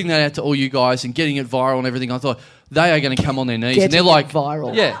 by putting that out to all you guys and getting it viral and everything, I thought they are going to come on their knees. Getting and they're like, it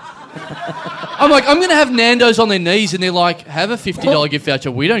viral. Yeah. I'm like, I'm going to have Nando's on their knees, and they're like, have a $50 gift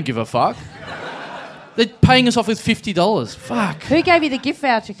voucher. We don't give a fuck. They're paying us off with $50. Fuck. Who gave you the gift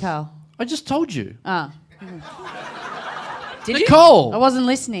voucher, Carl? I just told you. Oh. Did Nicole. I wasn't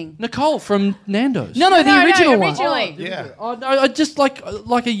listening. Nicole from Nando's. No, the original one. Originally. Yeah. Oh, no, I just like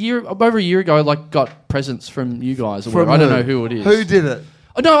over a year ago, I got presents from you guys. Or From whatever. I don't who? know who it is. Who did it?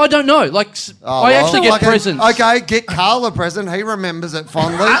 Oh, no, I don't know. Like, I actually get presents. Okay, get Carl a present. He remembers it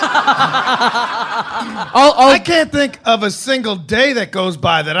fondly. I can't think of a single day that goes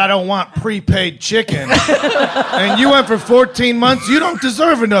by that I don't want prepaid chicken. And you went for 14 months. You don't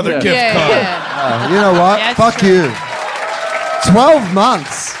deserve another gift card. Yeah. You know what? Yeah, Fuck true. you. 12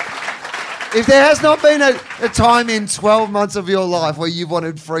 months. If there has not been a time in 12 months of your life where you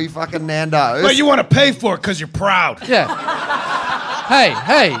wanted free fucking Nando's, But you want to pay for it because you're proud. Yeah.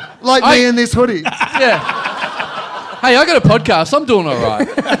 Hey. like me in this hoodie. Yeah. Hey, I got a podcast. I'm doing all right.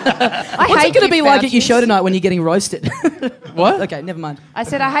 What's it going to be like at your show tonight when you're getting roasted? What? Okay, never mind. I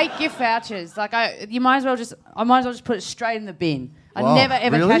said I hate gift vouchers. Like I might as well just put it straight in the bin. I Wow. never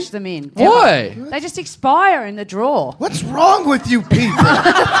ever Really? cash them in. Why? Ever. They just expire in the drawer. What's wrong with you people?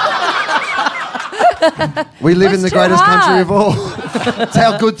 We live in the It's too greatest country hard. of all. That's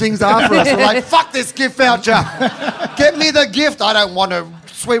how good things are for us. We're like, fuck this gift voucher. Get me the gift. I don't want to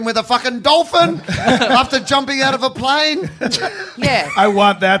swim with a fucking dolphin after jumping out of a plane. Yeah. I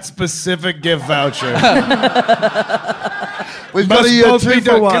want that specific gift voucher. We've got Must a both be 2 for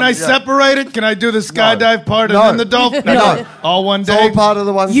done. 1. Can I Yeah. separate it? Can I do the skydive part and No. then the dolphin? No. All one It's all day? part of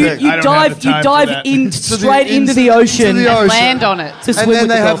the one You thing. I don't have the time for dive that. in straight the into the ins- ocean to the to ocean. Land on it. swim And with then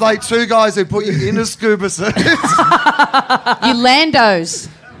the they have dolphin. like 2 guys who put you in a scuba suit. You Landos.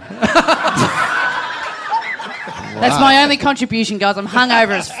 That's my only contribution, guys. I'm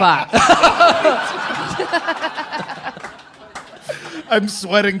hungover as fuck. I'm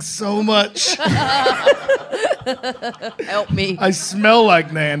sweating so much. Help me. I smell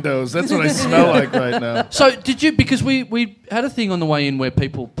like Nando's. That's what I smell like right now. So did you, because we had a thing on the way in where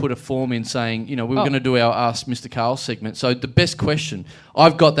people put a form in saying, we were going to do our Ask Mr. Carl segment. So the best question,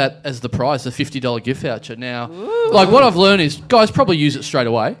 I've got that as the prize, the $50 gift voucher. Now, like what I've learned is, guys, probably use it straight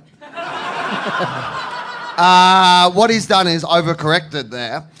away. What he's done is overcorrected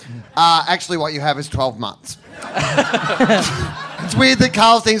there. Actually, what you have is 12 months. It's weird that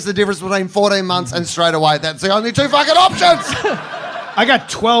Carl thinks the difference between 14 months and straight away. That's the only two fucking options. I got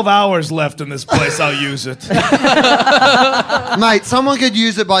 12 hours left in this place. I'll use it. Mate, someone could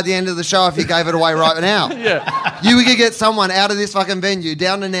use it by the end of the show if you gave it away right now. Yeah. You could get someone out of this fucking venue,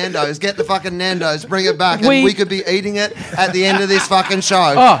 down to Nando's, get the fucking Nando's, bring it back, and we could be eating it at the end of this fucking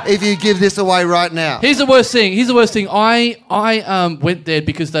show if you give this away right now. Here's the worst thing. I went there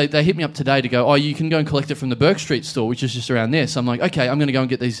because they hit me up today to go, you can go and collect it from the Burke Street store, which is just around there. So I'm like, okay, I'm going to go and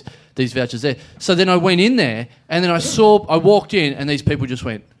get these vouchers there. So then I went in there, and then I walked in, and these people just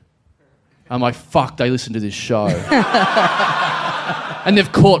went, I'm like, fuck, they listen to this show. And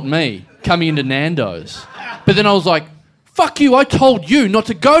they've caught me coming into Nando's. But then I was like, fuck you, I told you not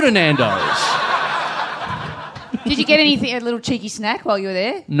to go to Nando's. Did you get anything, a little cheeky snack while you were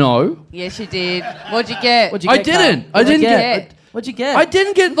there? No. Yes, you did. What'd you get? What'd you get, I didn't get. What'd you get? I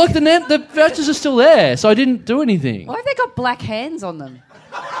didn't get, like, the vouchers are still there, so I didn't do anything. Why have they got black hands on them?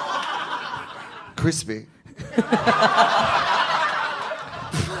 Crispy.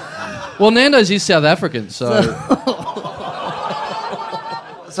 Well, Nando's is South African, so...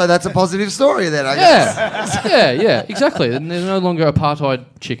 So that's a positive story then, I guess. Yeah, exactly. And they're no longer apartheid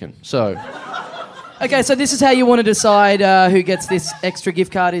chicken, so... Okay, so this is how you want to decide who gets this extra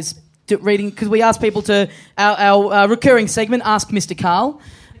gift card is reading, because we ask people to... Our recurring segment, Ask Mr. Carl.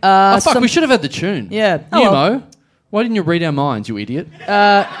 We should have had the tune. Yeah. Nemo, why didn't you read our minds, you idiot?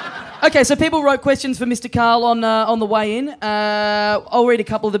 Okay, so people wrote questions for Mr. Carl on the way in. I'll read a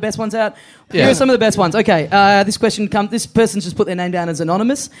couple of the best ones out. Yeah. Here are some of the best ones. Okay, this person's just put their name down as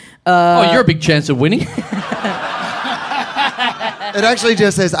anonymous. You're a big chance of winning. It actually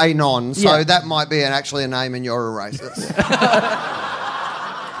just says Anon, so Yeah. that might be actually a name and you're a racist.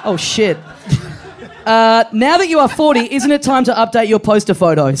 Oh, shit. Now that you are 40, isn't it time to update your poster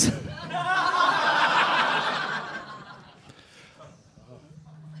photos?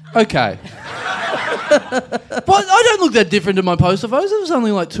 Okay. But I don't look that different to my poster photos. It was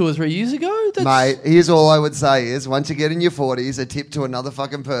only like 2 or 3 years ago. Mate, here's all I would say is, once you get in your 40s, a tip to another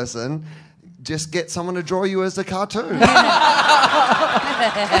fucking person, just get someone to draw you as a cartoon.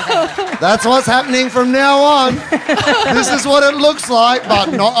 That's what's happening from now on. This is what it looks like,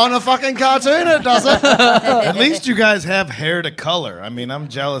 but not on a fucking cartoon, it doesn't. At least you guys have hair to color. I mean, I'm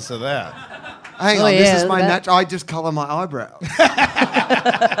jealous of that. Hang Oh, on, yeah, this is my that- natural... I just colour my eyebrows.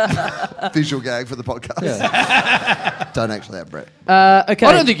 Visual gag for the podcast. Yeah. Don't actually have Brett. Okay.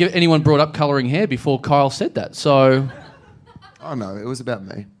 I don't think anyone brought up colouring hair before Kyle said that, so... Oh, no, it was about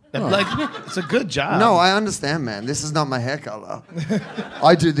me. Like, it's a good job. No, I understand, man. This is not my hair colour.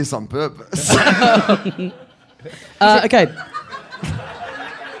 I do this on purpose. Okay.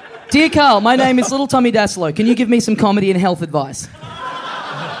 Dear Carl, my name is Little Tommy Daslow. Can you give me some comedy and health advice?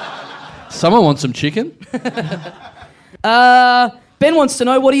 Someone wants some chicken? Ben wants to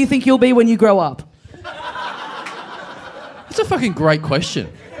know, what do you think you'll be when you grow up? That's a fucking great question.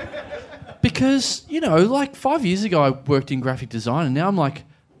 Because, like 5 years ago I worked in graphic design and now I'm like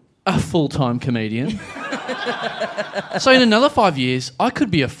a full-time comedian. So in another 5 years, I could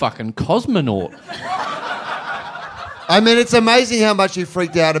be a fucking cosmonaut. I mean, it's amazing how much you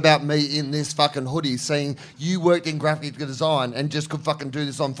freaked out about me in this fucking hoodie, saying you worked in graphic design and just could fucking do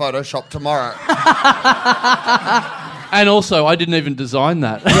this on Photoshop tomorrow. And also, I didn't even design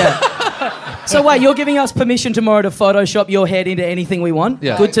that. Yeah. So wait, you're giving us permission tomorrow to Photoshop your head into anything we want?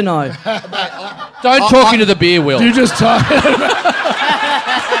 Yeah. Good to know. Don't talk into the beer wheel. You just talk.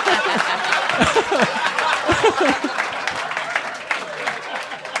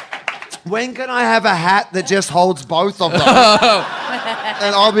 When can I have a hat that just holds both of them?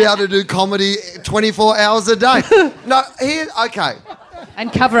 And I'll be able to do comedy 24 hours a day. No, here, okay.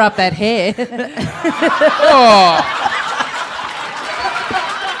 And cover up that hair.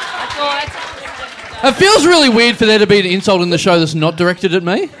 It feels really weird for there to be an insult in the show that's not directed at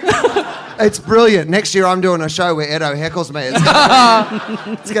me. It's brilliant. Next year I'm doing a show where Edo heckles me.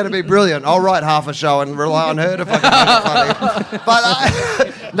 It's going to be brilliant. I'll write half a show and rely on her to fucking make it funny. But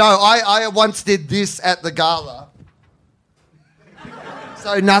I once did this at the gala.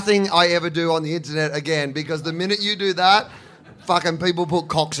 So nothing I ever do on the internet again, because the minute you do that, fucking people put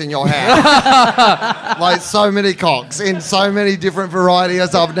cocks in your hand. Like so many cocks in so many different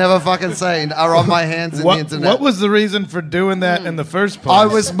varieties I've never fucking seen are on my hands in the internet. What was the reason for doing that in the first place? I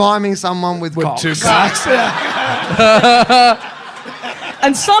was miming someone with cocks. 2 cocks.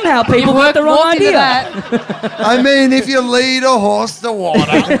 And somehow people got the wrong Walked into idea. that. I mean, if you lead a horse to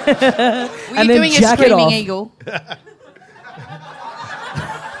water. Were you And then doing a jack it screaming off. eagle?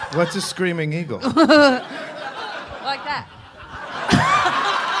 What's a screaming eagle?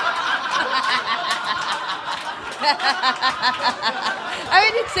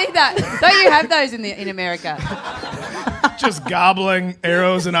 I didn't see that. Don't you have those in America? Just gobbling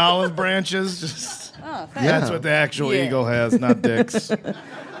arrows and olive branches. Just that's what the actual eagle has, not dicks.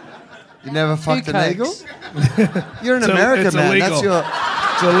 You never fucked an cokes? eagle? You're an American it's man. illegal.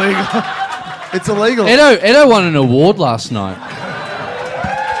 That's It's illegal. it's illegal. Edo won an award last night.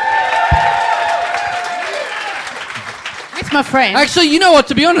 With my friend. Actually, you know what?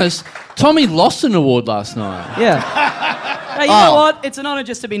 To be honest, Tommy lost an award last night. Yeah. Hey, you know what? It's an honour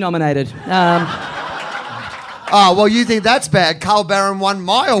just to be nominated. Oh, well, you think that's bad. Carl Barron won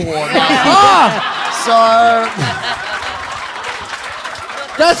my award. So,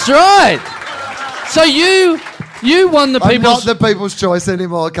 That's right. So you won the I'm people's... not the people's choice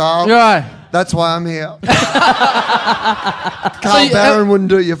anymore, Carl. Right. That's why I'm here. Carl Barron wouldn't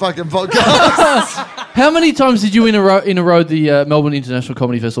do your fucking podcast. How many times did you in a row the Melbourne International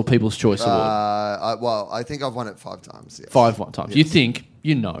Comedy Festival People's Choice Award? I think I've won it 5 times. Yes. 5 times. Yes. You think,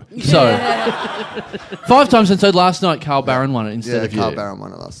 you know. So 5 times, and so last night Carl Barron won it instead of you. Carl Barron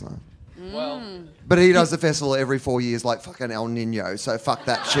won it last night. But he does the festival every 4 years like fucking El Nino, so fuck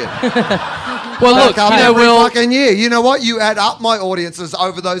that shit. Well, look, you know, every fucking year. You know what? You add up my audiences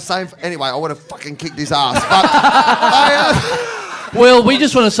over those same... Anyway, I would have fucking kicked his ass. But Well, we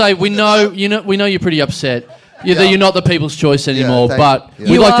just want to say we know you're pretty upset. That you're not the people's choice anymore, but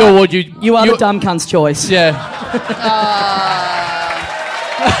we'd like to award you. You are the dumb cunt's choice. Yeah.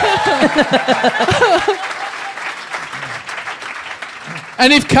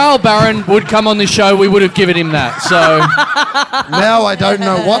 And if Carl Barron would come on this show, we would have given him that. So now I don't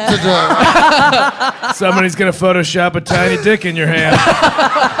know what to do. Somebody's going to Photoshop a tiny dick in your hand.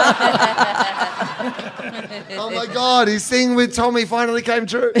 Oh my God, his thing with Tommy finally came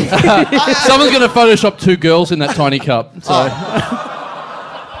true. someone's going to Photoshop 2 girls in that tiny cup. So.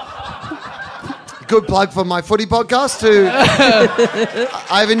 Good plug for my footy podcast too.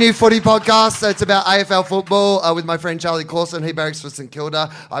 I have a new footy podcast. It's about AFL football with my friend Charlie Clausen. He barracks for St Kilda.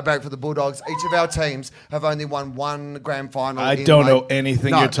 I barrack for the Bulldogs. Each of our teams have only won 1 grand final. I don't know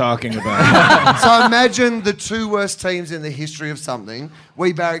anything you're talking about. So imagine the 2 worst teams in the history of something.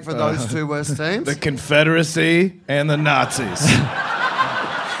 We barrack for those 2 worst teams. The Confederacy and the Nazis.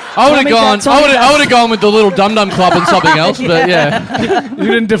 I would have gone with the Little Dum Dum Club and something else, but yeah. You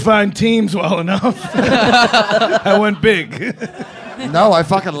didn't define teams well enough. I went big. No, I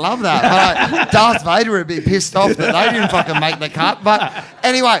fucking love that. But Darth Vader would be pissed off that they didn't fucking make the cut. But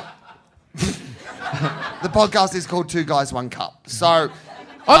anyway, the podcast is called 2 Guys, 1 Cup. So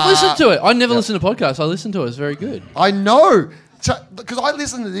I've listened to it. I never listen to podcasts. I listen to it. It's very good. I know. Because I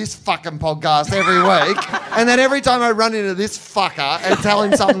listen to this fucking podcast every week, and then every time I run into this fucker and tell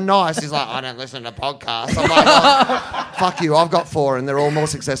him something nice, he's like, I don't listen to podcasts. I'm like, oh, fuck you, I've got 4 and they're all more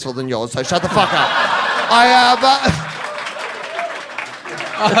successful than yours, so shut the fuck up.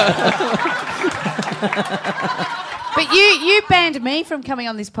 But you banned me from coming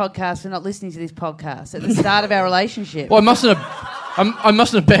on this podcast for not listening to this podcast at the start of our relationship. Well, I mustn't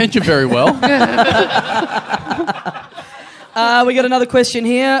have banned you very well. We got another question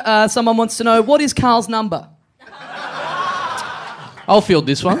here. Someone wants to know, what is Carl's number? I'll field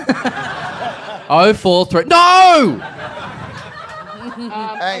this one. 043. No!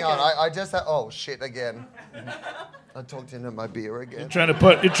 Hang on, I just had... Oh, shit, again. I talked into my beer again. You're trying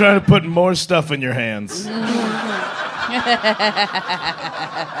to put more stuff in your hands.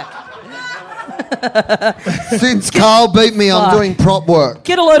 Since Carl beat me, I'm doing prop work.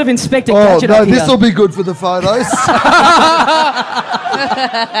 Get a load of Inspector Oh, Gadget no, up here. this will be good for the photos.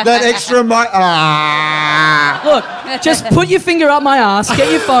 That extra mic... Look, just put your finger up my ass, get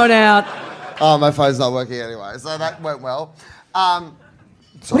your phone out. Oh, my phone's not working anyway, so that went well. What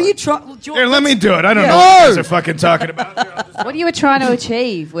are you trying... Here, let me do it. I don't know what you guys are fucking talking about. What are you trying to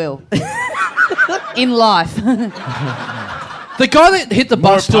achieve, Will? In life. The guy that hit the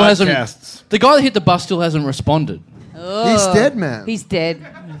bus still hasn't. The guy that hit the bus still hasn't responded. He's dead, man. He's dead.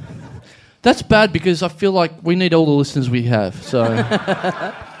 That's bad because I feel like we need all the listeners we have. So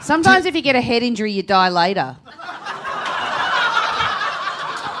Sometimes if you get a head injury, you die later.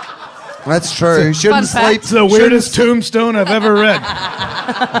 That's true. You shouldn't sleep. It's the weirdest tombstone I've ever read.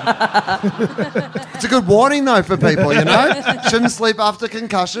 It's a good warning, though, for people, you know? Shouldn't sleep after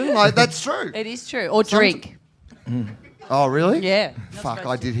concussion. Like, that's true. It is true. Or drink. Oh, really? Yeah. Fuck,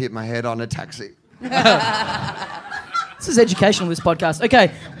 I did hit my head on a taxi. This is educational, this podcast.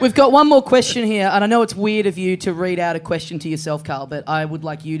 Okay, we've got one more question here, and I know it's weird of you to read out a question to yourself, Carl, but I would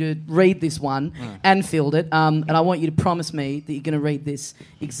like you to read this one and field it, and I want you to promise me that you're going to read this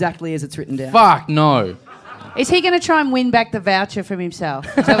exactly as it's written down. fuck no. Is he going to try and win back the voucher from himself?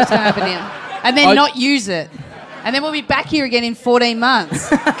 Is that what's going to happen to him? And then not use it? And then we'll be back here again in 14 months.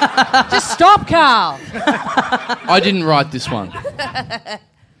 Just stop, Carl. I didn't write this one.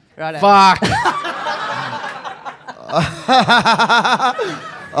 Right. Fuck.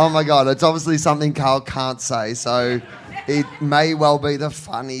 Oh my God, it's obviously something Carl can't say, so it may well be the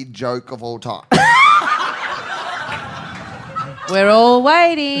funny joke of all time. We're all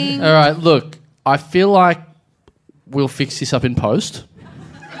waiting. All right, look, I feel like we'll fix this up in post.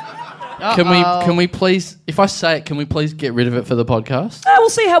 Can we please, if I say it, can we please get rid of it for the podcast? We'll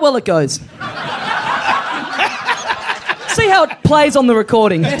see how well it goes. See how it plays on the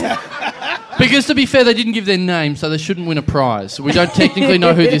recording. Because to be fair, they didn't give their name, so they shouldn't win a prize. We don't technically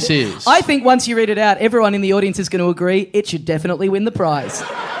know who this is. I think once you read it out, everyone in the audience is going to agree it should definitely win the prize.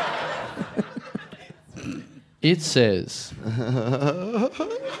 It says...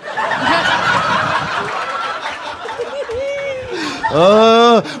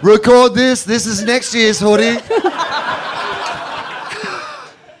 Record this. This is next year's hoodie.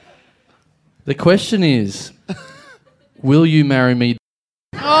 The question is, will you marry me?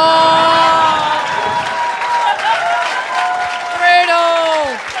 Brutal.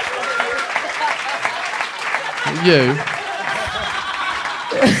 You.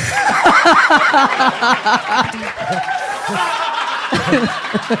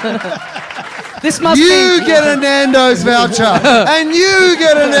 This must You get a Nando's voucher, and you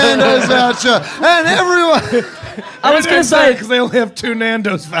get a Nando's voucher, and everyone... I was going to say... because they only have 2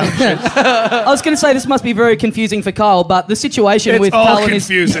 Nando's vouchers. I was going to say this must be very confusing for Carl, but the situation with all Carl and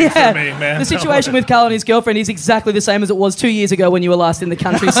confusing his... for me, man. The situation with Carl and his girlfriend is exactly the same as it was 2 years ago when you were last in the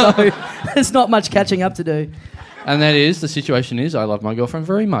country, so there's not much catching up to do. And that is, the situation is, I love my girlfriend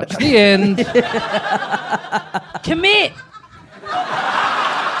very much. The end. Commit.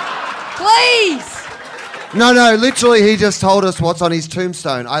 Please. No, literally he just told us what's on his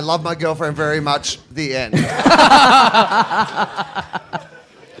tombstone. I love my girlfriend very much, the end.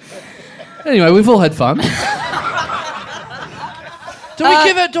 Anyway, we've all had fun. Do we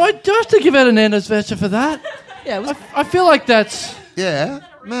give it? Do I have to give out a Nando's voucher for that? Yeah, it was I feel like that's... Yeah,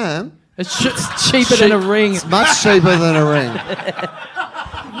 man. It's cheaper than a ring. It's much cheaper than a ring.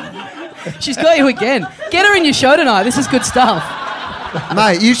 She's got you again. Get her in your show tonight. This is good stuff.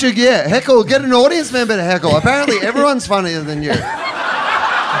 Mate, you should heckle. Get an audience member to heckle. Apparently everyone's funnier than you.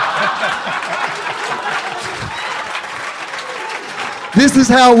 This is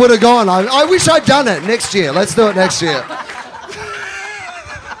how it would have gone. I wish I'd done it next year. Let's do it next year.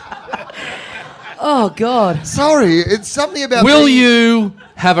 Oh, God. Sorry, it's something about... Will you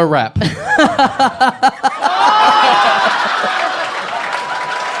have a rap?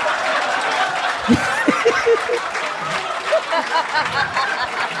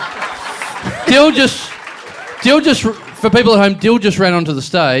 Dill just, for people at home, Dill just ran onto the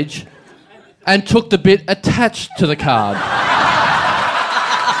stage and took the bit attached to the card.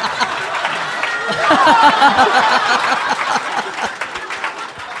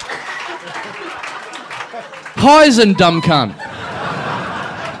 Heisen, dumb cunt.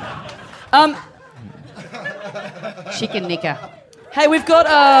 Chicken nicker. Hey, we've got...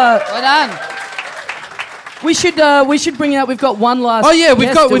 Well done. We should bring out... We've got one last... Oh yeah, we've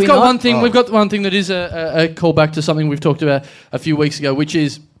guest, got do we not? one thing. We've got one thing that is a callback to something we've talked about a few weeks ago, which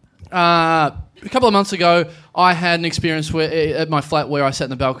is a couple of months ago I had an experience where at my flat where I sat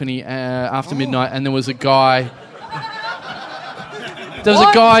in the balcony after midnight, and there was a guy. There was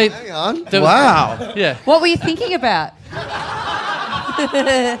a guy. Hang on. Wow. Yeah. What were you thinking about?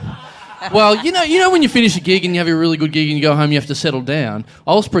 Well, you know when you finish a gig and you have a really good gig and you go home, you have to settle down.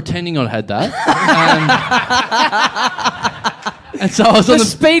 I was pretending I had that, and so I was on The the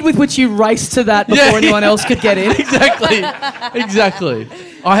speed with which you raced to that before anyone else could get in. Exactly.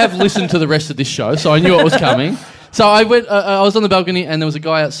 I have listened to the rest of this show, so I knew it was coming. So I went. I was on the balcony, and there was a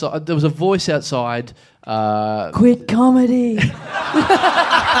guy outside. There was a voice outside. Quit comedy.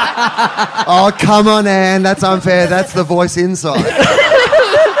 Oh, come on, Anne. That's unfair. That's the voice inside.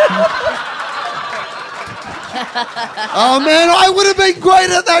 Oh, man, I would have been great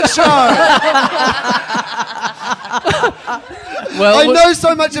at that show. Well, I know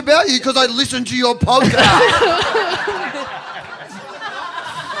so much about you because I listen to your podcast.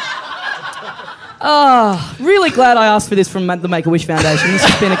 Really glad I asked for this from the Make-A-Wish Foundation. This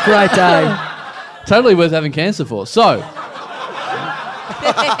has been a great day. Totally worth having cancer for. So, a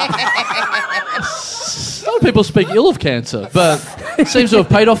lot of people speak ill of cancer, but it seems to have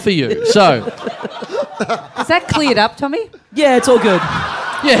paid off for you. So, Is that cleared up, Tommy? Yeah, it's all good.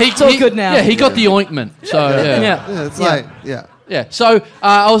 yeah, It's all good now. Yeah, he got the ointment. So, yeah. Yeah, it's like, yeah. Yeah, so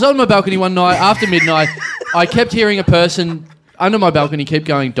I was on my balcony one night after midnight. I kept hearing a person under my balcony keep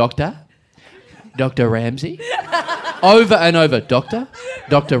going, Doctor Ramsey? over and over, Doctor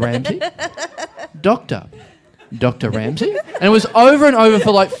Ramsey, Dr. Ramsey. And it was over and over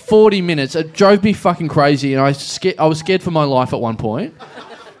for like 40 minutes. It drove me fucking crazy, and I was scared for my life at one point.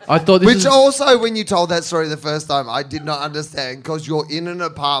 I thought this Which also, when you told that story the first time, I did not understand, because you're in an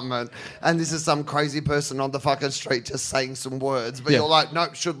apartment and this is some crazy person on the fucking street just saying some words, but you're like,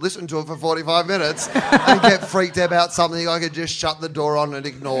 no, should listen to it for 45 minutes and get freaked out about something I could just shut the door on and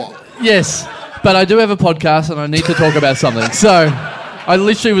ignore. Yes, but I do have a podcast and I need to talk about something. So I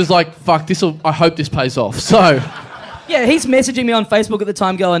literally was like, fuck, I hope this pays off. So... Yeah, he's messaging me on Facebook at the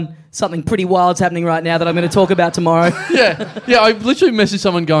time going, something pretty wild's happening right now that I'm going to talk about tomorrow. Yeah, I literally messaged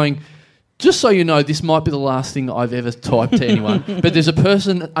someone going, just so you know, this might be the last thing I've ever typed to anyone, but there's a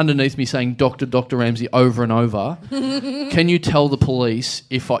person underneath me saying Dr. Ramsey over and over. Can you tell the police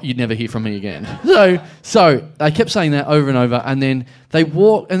if you'd never hear from me again? So they kept saying that over and over, and then they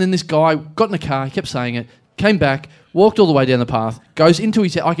walked, and then this guy got in the car, he kept saying it, came back, walked all the way down the path, goes into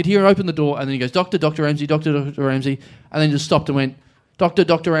his... I could hear him open the door, and then he goes, Dr. Ramsey, Dr. Ramsey, and then just stopped and went,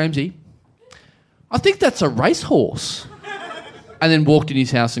 Dr. Ramsey, I think that's a racehorse. And then walked in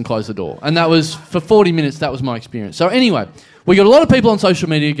his house and closed the door. And that was, for 40 minutes, that was my experience. So anyway, we got a lot of people on social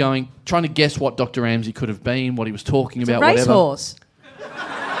media trying to guess what Dr. Ramsey could have been, what he was talking about, whatever. Racehorse.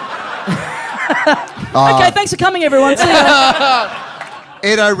 Okay, thanks for coming, everyone. See you.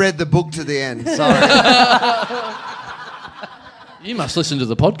 Edo read the book to the end, sorry. You must listen to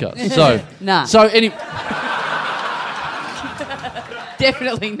the podcast. So, Nah. So anyway...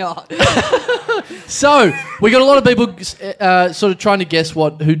 Definitely not. So, we got a lot of people sort of trying to guess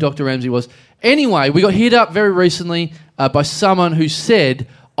who Dr. Ramsey was. Anyway, we got hit up very recently by someone who said,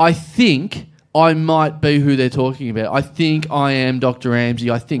 I think I might be who they're talking about. I think I am Dr. Ramsey,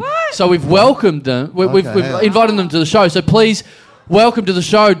 I think. What? So we've welcomed them. We've invited them to the show. So please, welcome to the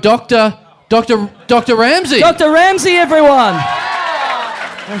show, Dr. Ramsey. Dr. Ramsey, everyone.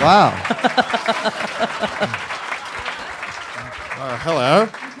 Wow. Hello,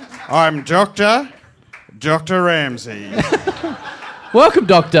 I'm Dr. Ramsey. Welcome,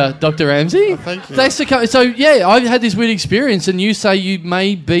 Dr. Ramsey. Thank you. Thanks for coming. So, yeah, I've had this weird experience, and you say you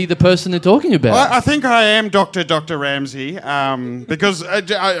may be the person they're talking about. Well, I think I am Dr. Ramsey, because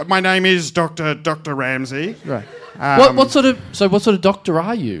my name is Dr. Ramsey. Right. What sort of doctor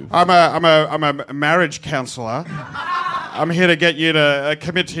are you? I'm a marriage counsellor. I'm here to get you to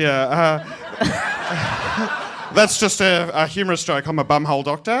commit to your... That's just a humorous joke. I'm a bumhole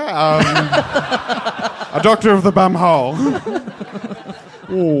doctor. A doctor of the bumhole.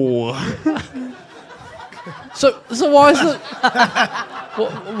 Ooh. So why is it?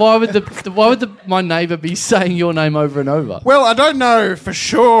 Why would my neighbour be saying your name over and over? Well, I don't know for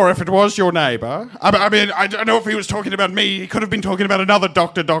sure if it was your neighbour. I mean, I don't know if he was talking about me. He could have been talking about another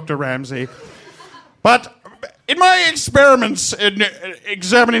doctor, Dr. Ramsey. But in my experiments in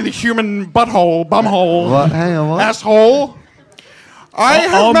examining the human bumhole, Hang on, what? asshole, I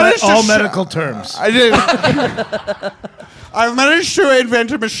have managed all medical terms. I did. I've managed to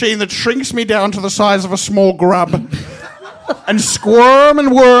invent a machine that shrinks me down to the size of a small grub and squirm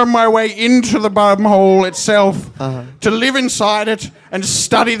and worm my way into the bumhole itself to live inside it and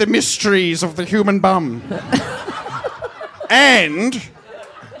study the mysteries of the human bum. And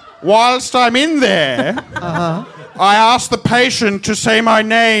whilst I'm in there, I ask the patient to say my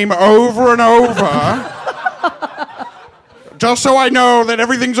name over and over, just so I know that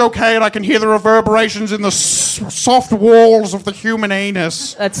everything's okay and I can hear the reverberations in the soft walls of the human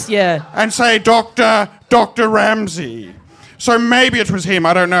anus. And say, Dr. Ramsey. So maybe it was him,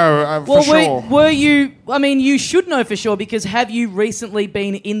 I don't know for sure. Were you... I mean, you should know for sure, because have you recently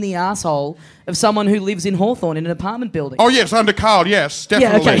been in the arsehole of someone who lives in Hawthorne in an apartment building? Oh, yes, under Carl, yes,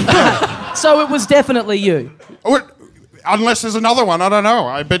 definitely. Yeah, okay. So it was definitely you. Unless there's another one, I don't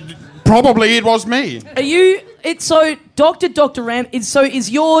know. But probably it was me. Are you... So, Dr. Ramsey... So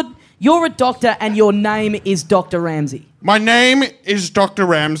you're a doctor and your name is Dr. Ramsey? My name is Dr.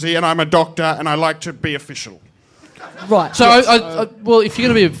 Ramsey and I'm a doctor and I like to be official. Right. So, well, if you're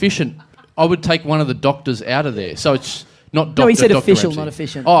going to be efficient, I would take one of the doctors out of there. So it's not Dr. No, he said Dr. official, Ramsey. not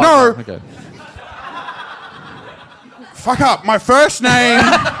efficient. Oh, No. Okay. Fuck up. My first name...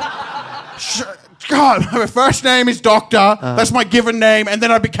 God, my first name is Doctor. That's my given name. And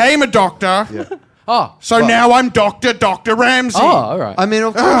then I became a doctor. Yeah. So now I'm Dr. Ramsey. Oh, all right. I mean,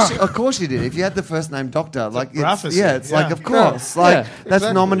 of course you did. If you had the first name Doctor, like, prophecy. like, of course. Like, that's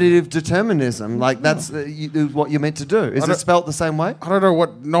exactly. nominative determinism. Like, that's what you're meant to do. Is it spelt the same way? I don't know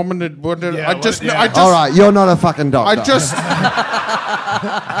what nominative... Yeah, I just... All right, you're not a fucking doctor. I just...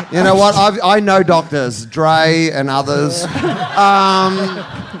 You know what? I know doctors. Dre and others.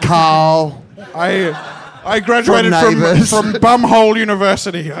 Carl. I graduated From Neighbours. from Bumhole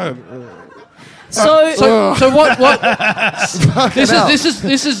University. So So what? This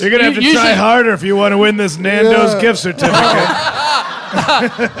is. You're gonna have to try harder if you want to win this Nando's gift certificate.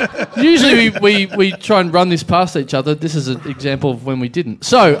 Usually we try and run this past each other. This is an example of when we didn't.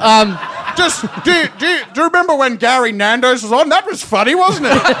 So, Just do you remember when Gary Nando's was on? That was funny, wasn't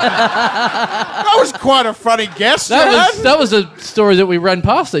it? That was quite a funny guest. that was a story that we ran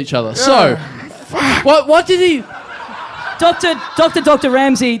past each other. So, what did he? Dr.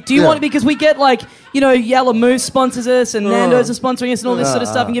 Ramsey, do you want, because we get like, Yellow Moose sponsors us and Nando's are sponsoring us and all this sort of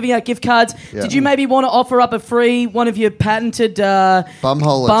stuff and giving out gift cards. Yeah. Did you maybe want to offer up a free one of your patented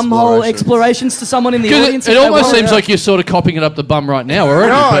Bumhole explorations to someone in the audience? It almost seems like you're sort of copying it up the bum right now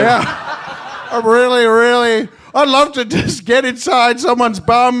already. Oh, but- yeah. I'm really... I'd love to just get inside someone's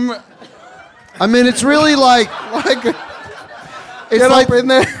bum. I mean, it's really like it's Get like up in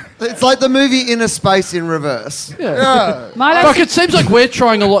there. It's like the movie Inner Space in reverse. Yeah. Fuck, it seems like we're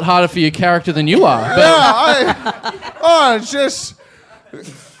trying a lot harder for your character than you are. But It's just...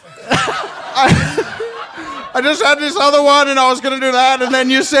 I just had this other one and I was going to do that and then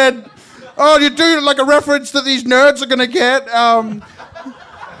you said, oh, you do like a reference that these nerds are going to get.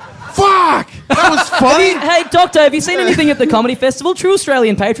 Fuck! That was funny. Hey, Doctor, have you seen anything at the Comedy Festival? True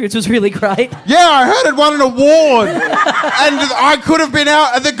Australian Patriots was really great. Yeah, I heard it won an award. And I could have been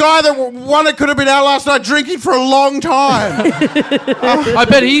out... The guy that won it could have been out last night drinking for a long time. I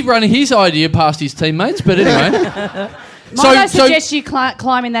bet he ran his idea past his teammates, but anyway. Might I suggest you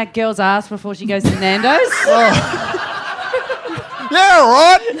climb in that girl's ass before she goes to Nando's? Yeah, all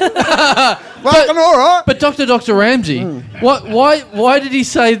right. Fucking all right. But Dr. Ramsey, why did he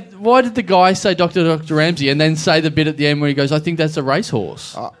say... Why did the guy say Dr. Ramsey and then say the bit at the end where he goes, I think that's a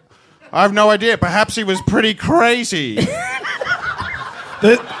racehorse? I have no idea. Perhaps he was pretty crazy.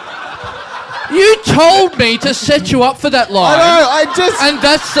 You told me to set you up for that line. I know, And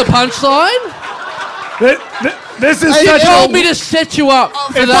that's the punchline? This is You such told a... me to set you up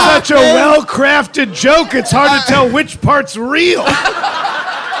for It's that. such a well-crafted joke. It's hard to tell which part's real.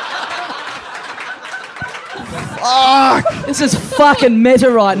 This is fucking meta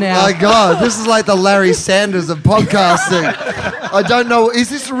right now. My God, this is like the Larry Sanders of podcasting. I don't know, is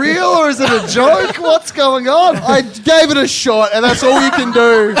this real or is it a joke? What's going on? I gave it a shot, and that's all you can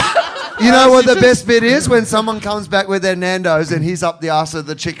do. You know what the best bit is? When someone comes back with their Nando's and he's up the arse of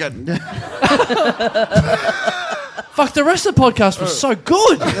the chicken. Fuck, the rest of the podcast was so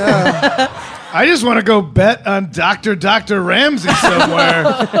good. I just want to go bet on Dr. Ramsey somewhere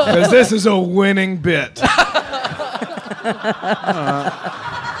because this is a winning bit.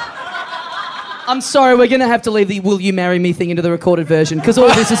 I'm sorry, we're going to have to leave the Will You Marry Me thing into the recorded version because all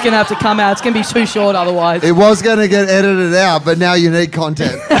this is going to have to come out. It's going to be too short otherwise. It was going to get edited out, but now you need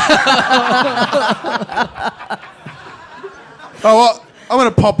content. Oh, well, I'm going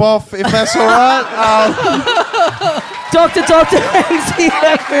to pop off if that's all right. Dr. Ramsey,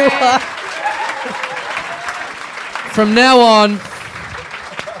 everyone.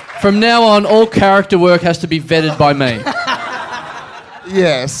 From now on, all character work has to be vetted by me.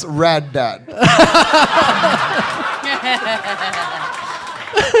 Yes, rad dad.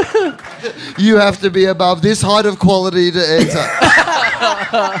 You have to be above this height of quality to enter.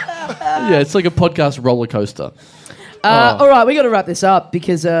 Yeah, it's like a podcast roller coaster. All right, we got to wrap this up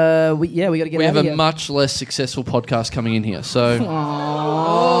because we got to get We out have of a here. much less successful podcast coming in here, so...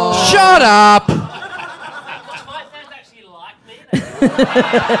 Shut up!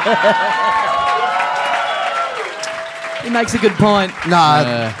 He makes a good point. Nah,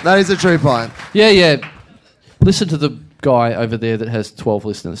 that is a true point. Yeah. Listen to the guy over there that has 12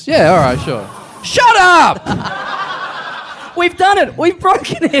 listeners. Yeah, all right, sure. Shut up! We've done it. We've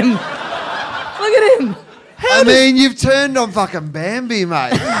broken him. Look at him. I mean, you've turned on fucking Bambi,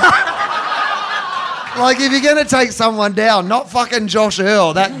 mate. Like, if you're going to take someone down, not fucking Josh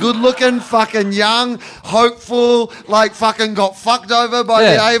Earl, that good-looking, fucking young, hopeful, like fucking got fucked over by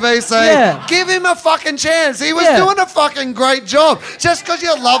the ABC. Yeah. Give him a fucking chance. He was Yeah. doing a fucking great job. Just because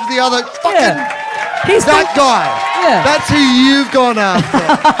you love the other fucking... He's That guy. Yeah. That's who you've gone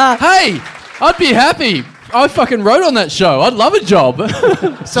after. Hey, I'd be happy. I fucking wrote on that show. I'd love a job.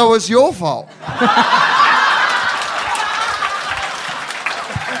 So it's your fault.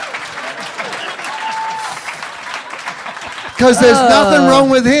 Because there's nothing wrong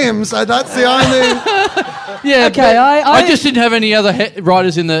with him, so that's the only... Yeah, Okay, but I- I just didn't have any other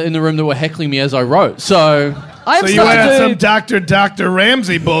writers in the room that were heckling me as I wrote, so... I have So you stuff went on to some do. Dr.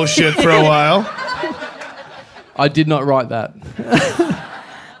 Ramsey bullshit for a while. I did not write that.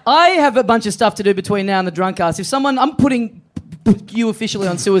 I have a bunch of stuff to do between now and the drunk cast. If someone, I'm putting you officially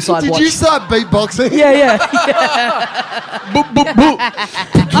on suicide Did watch. you start beatboxing? Yeah.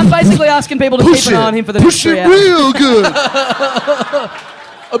 I'm basically asking people to keep an eye on him for the next Push 3 it hours. real good.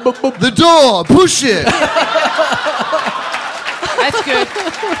 The door, push it. That's good.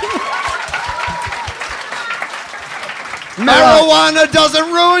 Marijuana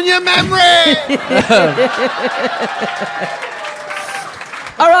doesn't ruin your memory.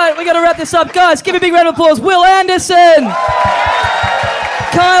 All right, we got to wrap this up. Guys, give a big round of applause. Will Anderson,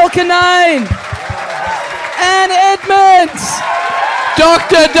 Kyle Kinane, and Edmonds.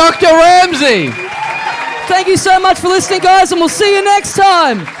 Dr. Ramsey. Thank you so much for listening, guys, and we'll see you next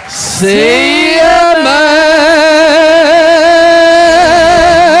time. See ya, man.